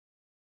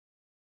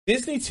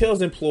 Disney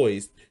tells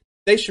employees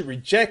they should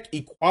reject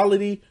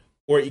equality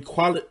or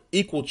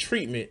equal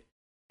treatment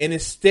and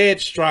instead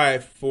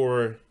strive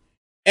for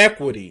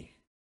equity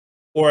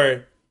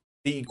or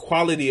the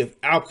equality of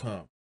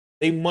outcome.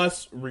 They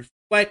must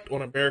reflect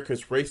on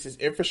America's racist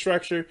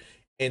infrastructure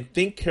and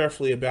think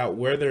carefully about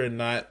whether or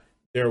not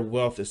their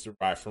wealth is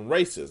derived from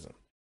racism.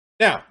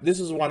 Now, this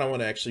is what I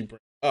want to actually bring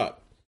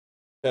up,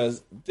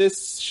 because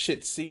this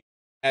shit seems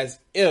as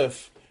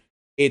if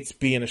it's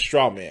being a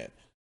straw man.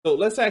 So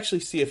let's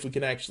actually see if we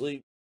can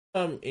actually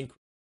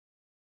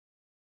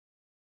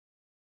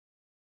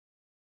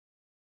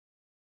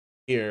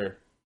here.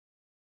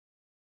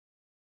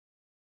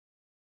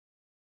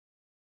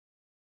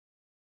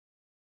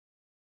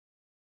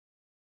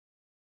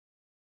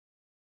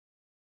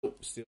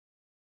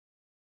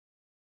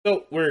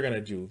 So we're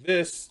gonna do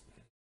this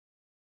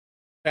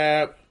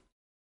tab.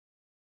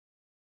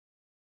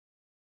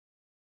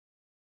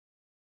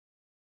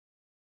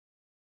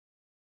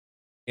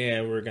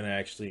 And we're gonna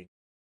actually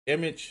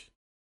image.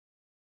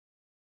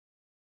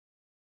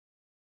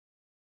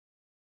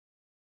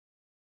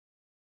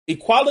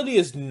 Equality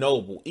is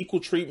noble. Equal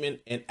treatment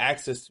and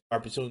access to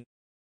opportunity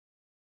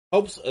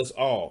helps us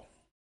all.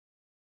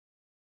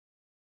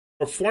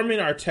 Performing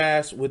our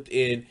tasks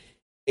within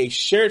a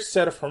shared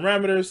set of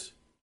parameters,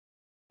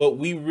 what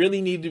we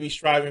really need to be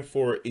striving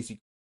for is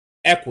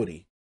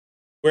equity.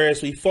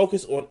 Whereas we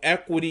focus on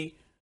equity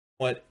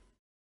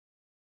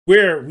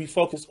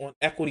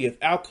of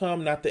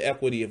outcome, not the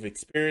equity of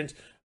experience,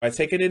 by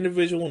taking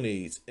individual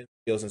needs and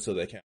skills into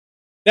the account.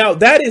 Now,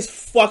 that is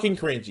fucking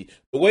cringy.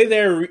 The way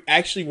they're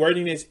actually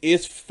wording this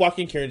is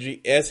fucking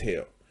cringy as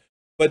hell.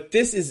 But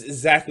this is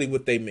exactly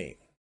what they mean.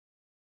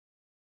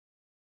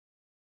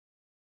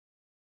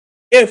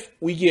 If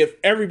we give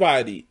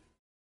everybody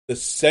the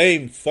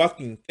same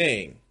fucking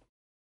thing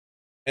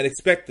and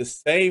expect the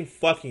same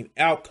fucking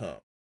outcome,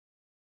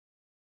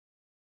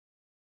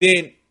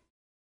 then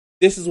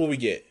this is what we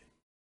get.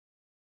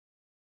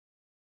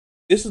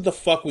 This is the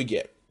fuck we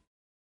get.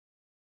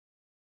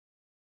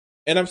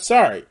 And I'm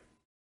sorry.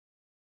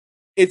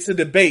 It's a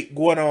debate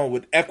going on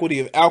with equity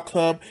of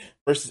outcome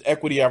versus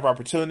equity of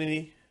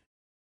opportunity.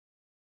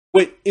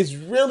 What is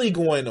really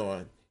going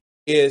on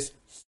is,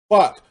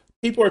 fuck,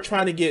 people are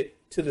trying to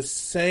get to the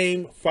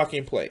same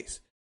fucking place.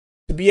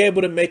 To be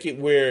able to make it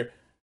where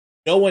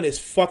no one is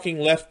fucking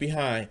left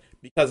behind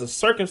because of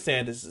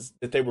circumstances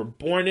that they were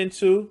born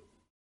into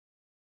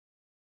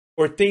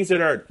or things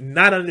that are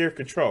not under their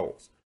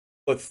controls.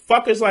 But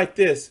fuckers like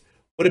this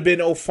would have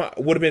been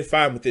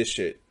fine with this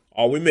shit.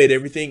 Oh, we made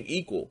everything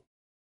equal.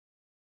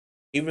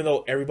 Even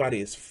though everybody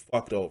is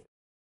fucked over.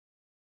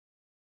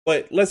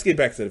 But let's get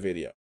back to the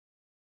video.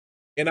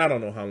 And I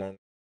don't know how long.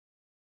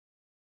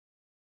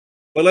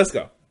 But let's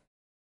go.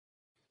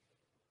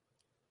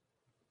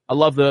 I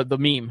love the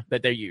meme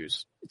that they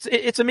use.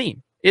 It's a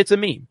meme. It's a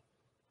meme.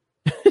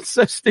 It's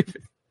so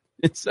stupid.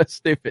 It's so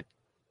stupid.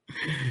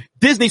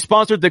 Disney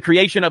sponsored the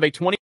creation of a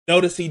 20.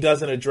 Notice he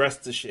doesn't address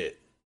the shit.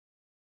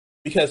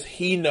 Because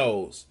he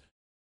knows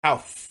how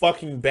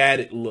fucking bad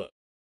it looks.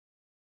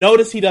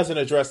 Notice he doesn't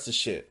address the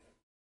shit.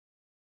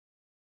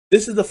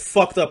 This is the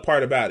fucked up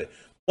part about it.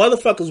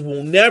 Motherfuckers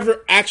will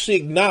never actually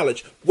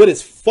acknowledge what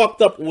is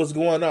fucked up, what's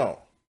going on,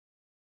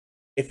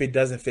 if it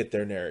doesn't fit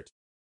their narrative.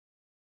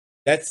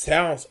 That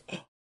sounds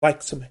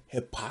like some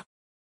hypocrisy.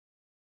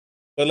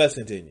 But let's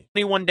continue.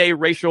 21-day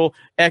racial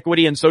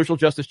equity and social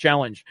justice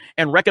challenge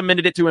and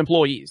recommended it to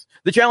employees.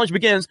 The challenge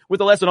begins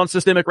with a lesson on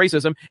systemic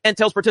racism and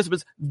tells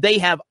participants they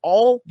have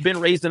all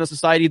been raised in a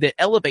society that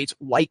elevates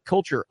white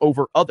culture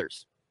over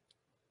others.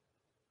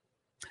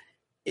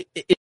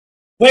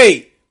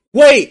 Wait,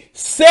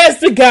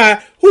 says the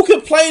guy who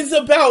complains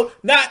about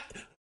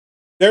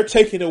they're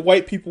taking the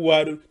white people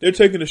they're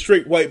taking the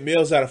straight white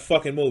males out of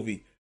fucking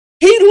movie.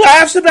 He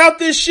laughs about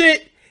this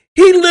shit.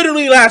 He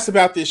literally laughs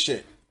about this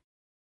shit.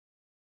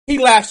 He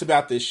laughs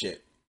about this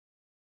shit.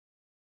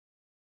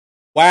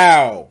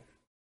 Wow.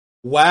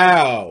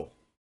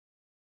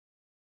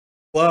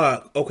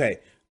 Fuck. Okay.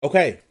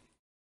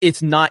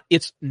 It's not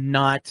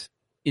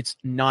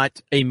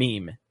a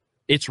meme.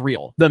 It's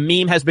real. The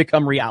meme has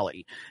become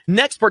reality.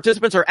 Next,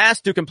 participants are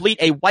asked to complete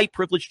a white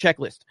privilege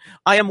checklist.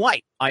 I am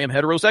white. I am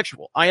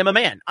heterosexual. I am a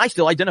man. I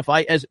still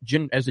identify as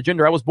the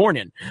gender I was born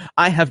in.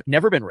 I have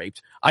never been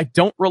raped. I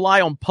don't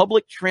rely on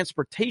public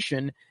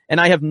transportation,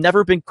 and I have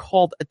never been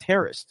called a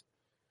terrorist.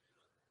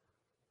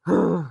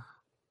 Wait.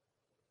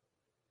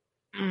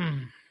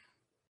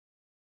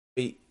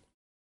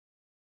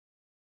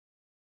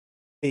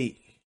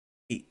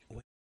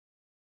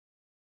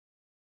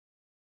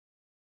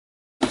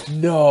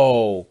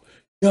 No,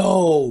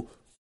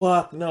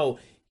 fuck no.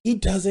 He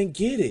doesn't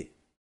get it.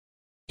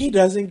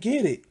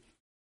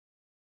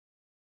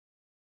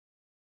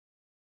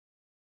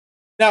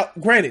 Now,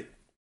 granted,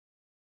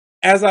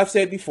 as I've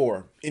said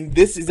before, in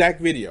this exact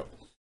video,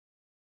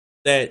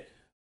 that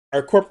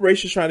our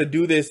corporation's trying to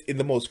do this in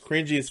the most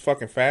cringiest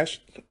fucking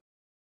fashion.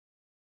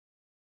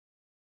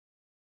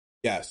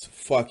 Yes,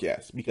 fuck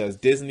yes. Because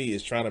Disney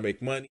is trying to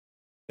make money.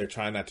 They're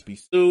trying not to be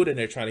sued, and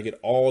they're trying to get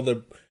all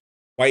the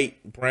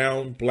white,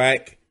 brown,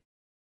 black,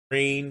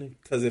 green.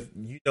 Because if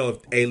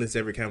aliens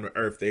ever come to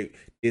Earth,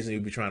 Disney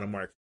would be trying to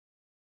market.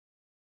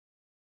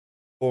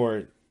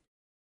 Or,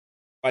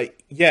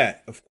 like, yeah,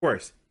 of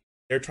course,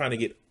 they're trying to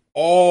get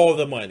all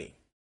the money.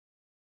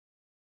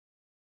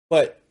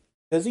 But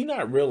does he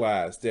not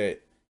realize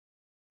that,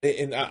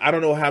 and I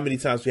don't know how many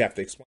times we have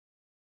to explain,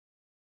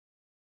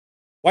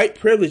 white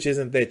privilege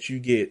isn't that you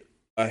get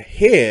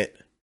ahead,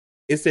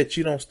 it's that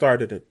you don't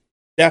start at a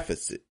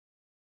deficit.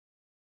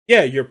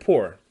 Yeah, you're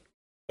poor,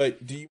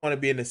 but do you want to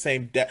be in the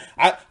same debt?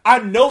 I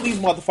know these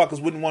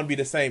motherfuckers wouldn't want to be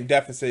the same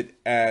deficit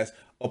as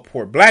a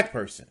poor black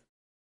person,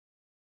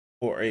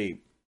 or a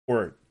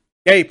poor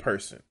gay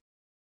person,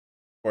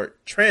 or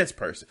trans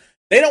person.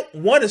 They don't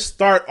want to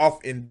start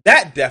off in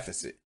that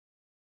deficit.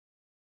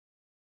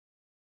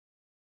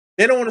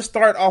 They don't want to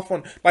start off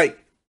on, like,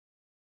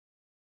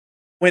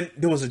 when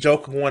there was a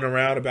joke going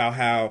around about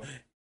how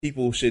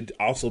people should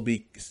also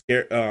be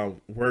scared,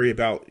 worry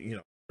about,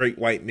 straight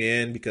white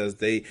men because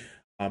they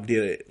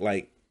did,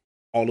 like,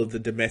 all of the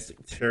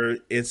domestic terror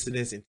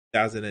incidents in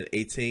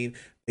 2018.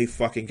 They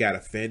fucking got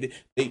offended.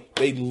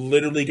 They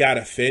literally got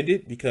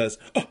offended because,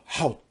 oh,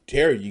 how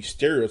dare you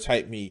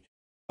stereotype me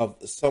of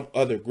some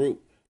other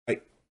group?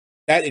 Like,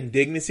 that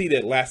indignancy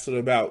that lasted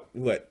about,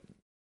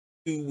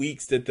 2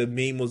 weeks that the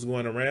meme was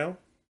going around.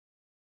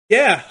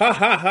 Yeah, ha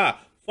ha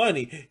ha.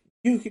 Funny.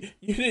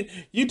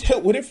 You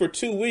dealt with it for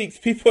 2 weeks.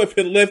 People have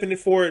been living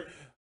for it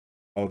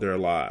all their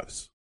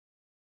lives.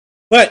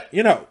 But,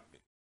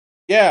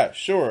 yeah,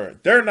 sure.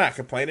 They're not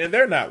complaining.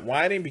 They're not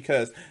whining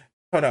because,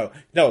 no,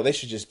 they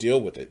should just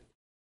deal with it.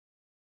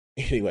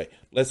 Anyway,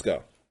 let's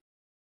go.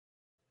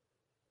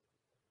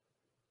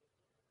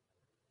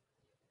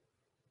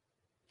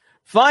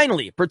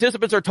 Finally,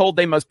 participants are told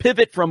they must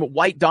pivot from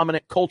white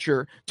dominant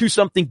culture to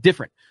something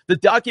different. The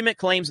document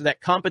claims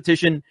that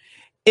competition,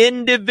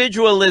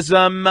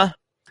 individualism,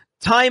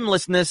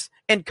 timelessness,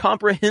 and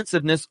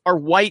comprehensiveness are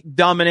white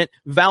dominant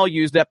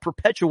values that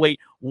perpetuate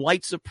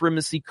white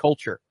supremacy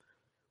culture.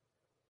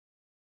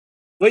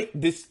 Wait,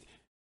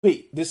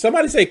 did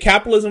somebody say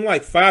capitalism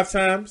like 5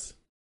 times?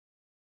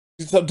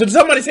 Did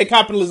somebody say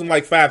capitalism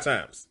like 5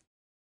 times?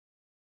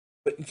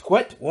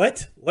 What?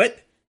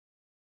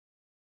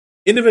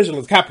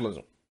 Individualism,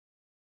 capitalism.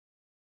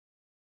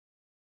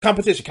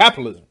 Competition,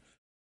 capitalism.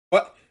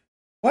 What?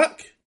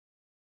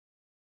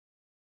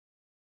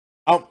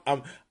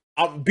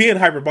 I'm being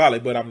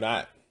hyperbolic, but I'm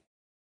not.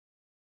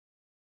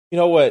 You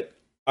know what?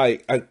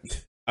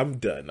 I'm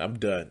done.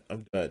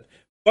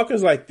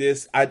 Fuckers like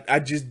this, I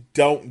just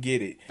don't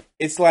get it.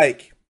 It's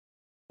like,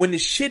 when the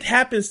shit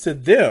happens to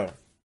them,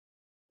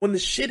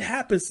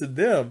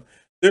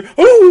 they're,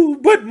 oh,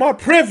 but my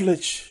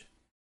privilege.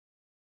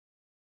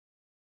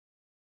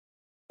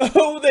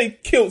 Oh, they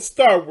killed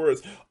Star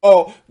Wars.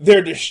 Oh,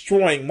 they're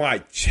destroying my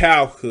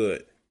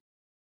childhood.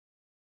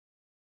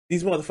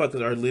 These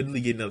motherfuckers are literally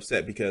getting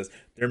upset because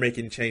they're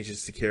making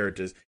changes to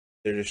characters.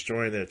 They're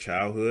destroying their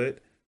childhood.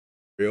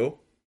 Real.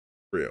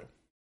 But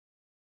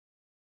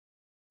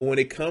when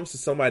it comes to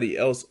somebody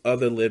else,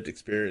 other lived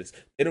experience,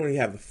 they don't even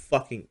have the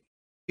fucking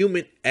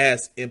human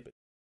ass empathy.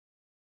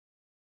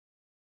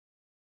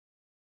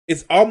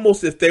 It's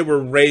almost if they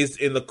were raised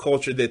in the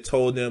culture that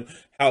told them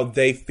how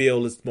they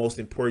feel is most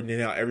important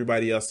and how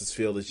everybody else's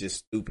feel is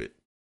just stupid.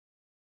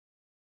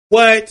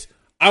 What?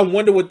 I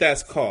wonder what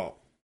that's called.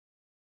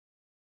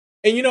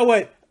 And you know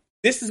what?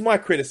 This is my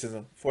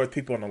criticism for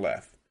people on the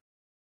left.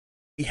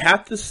 We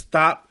have to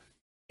stop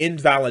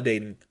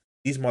invalidating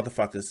these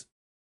motherfuckers'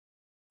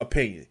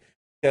 opinion.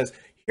 Because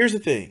here's the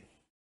thing.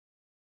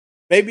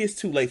 Maybe it's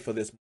too late for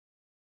this.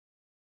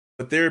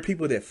 But there are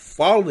people that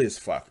follow this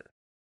fucker.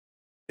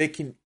 They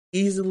can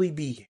easily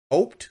be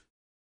helped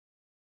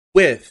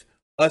with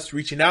us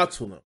reaching out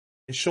to them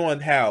and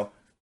showing how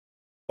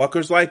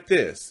fuckers like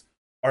this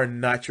are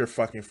not your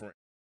fucking friend.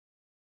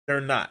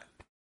 They're not.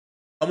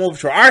 Come over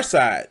to our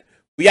side.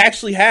 We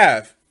actually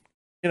have,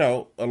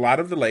 a lot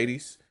of the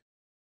ladies,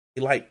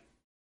 they like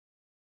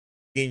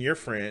being your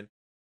friend.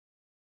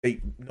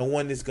 No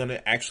one is going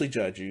to actually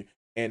judge you.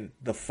 And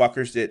the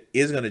fuckers that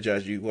is going to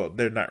judge you, well,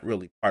 they're not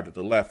really part of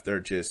the left. They're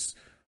just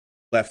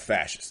left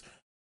fascists.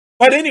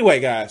 But anyway,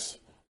 guys,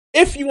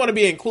 if you want to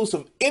be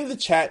inclusive in the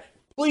chat,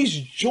 please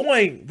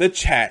join the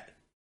chat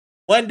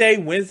Monday,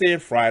 Wednesday,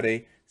 and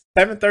Friday,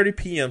 7:30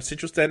 p.m.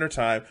 Central Standard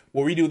Time,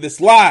 where we do this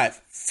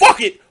live.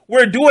 Fuck it,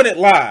 we're doing it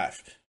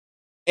live.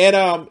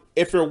 And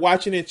if you're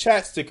watching in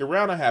chat, stick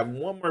around. I have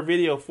one more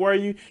video for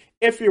you.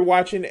 If you're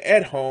watching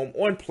at home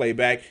on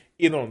playback,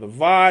 either on the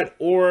VOD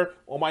or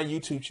on my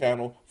YouTube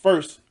channel,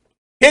 first,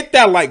 hit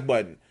that like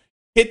button.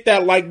 Hit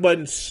that like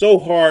button so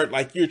hard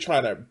like you're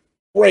trying to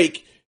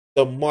break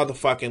the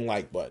motherfucking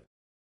like button.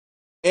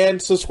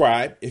 And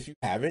subscribe if you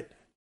haven't.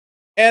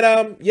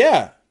 And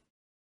yeah.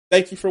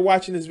 Thank you for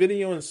watching this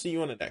video and see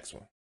you on the next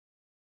one.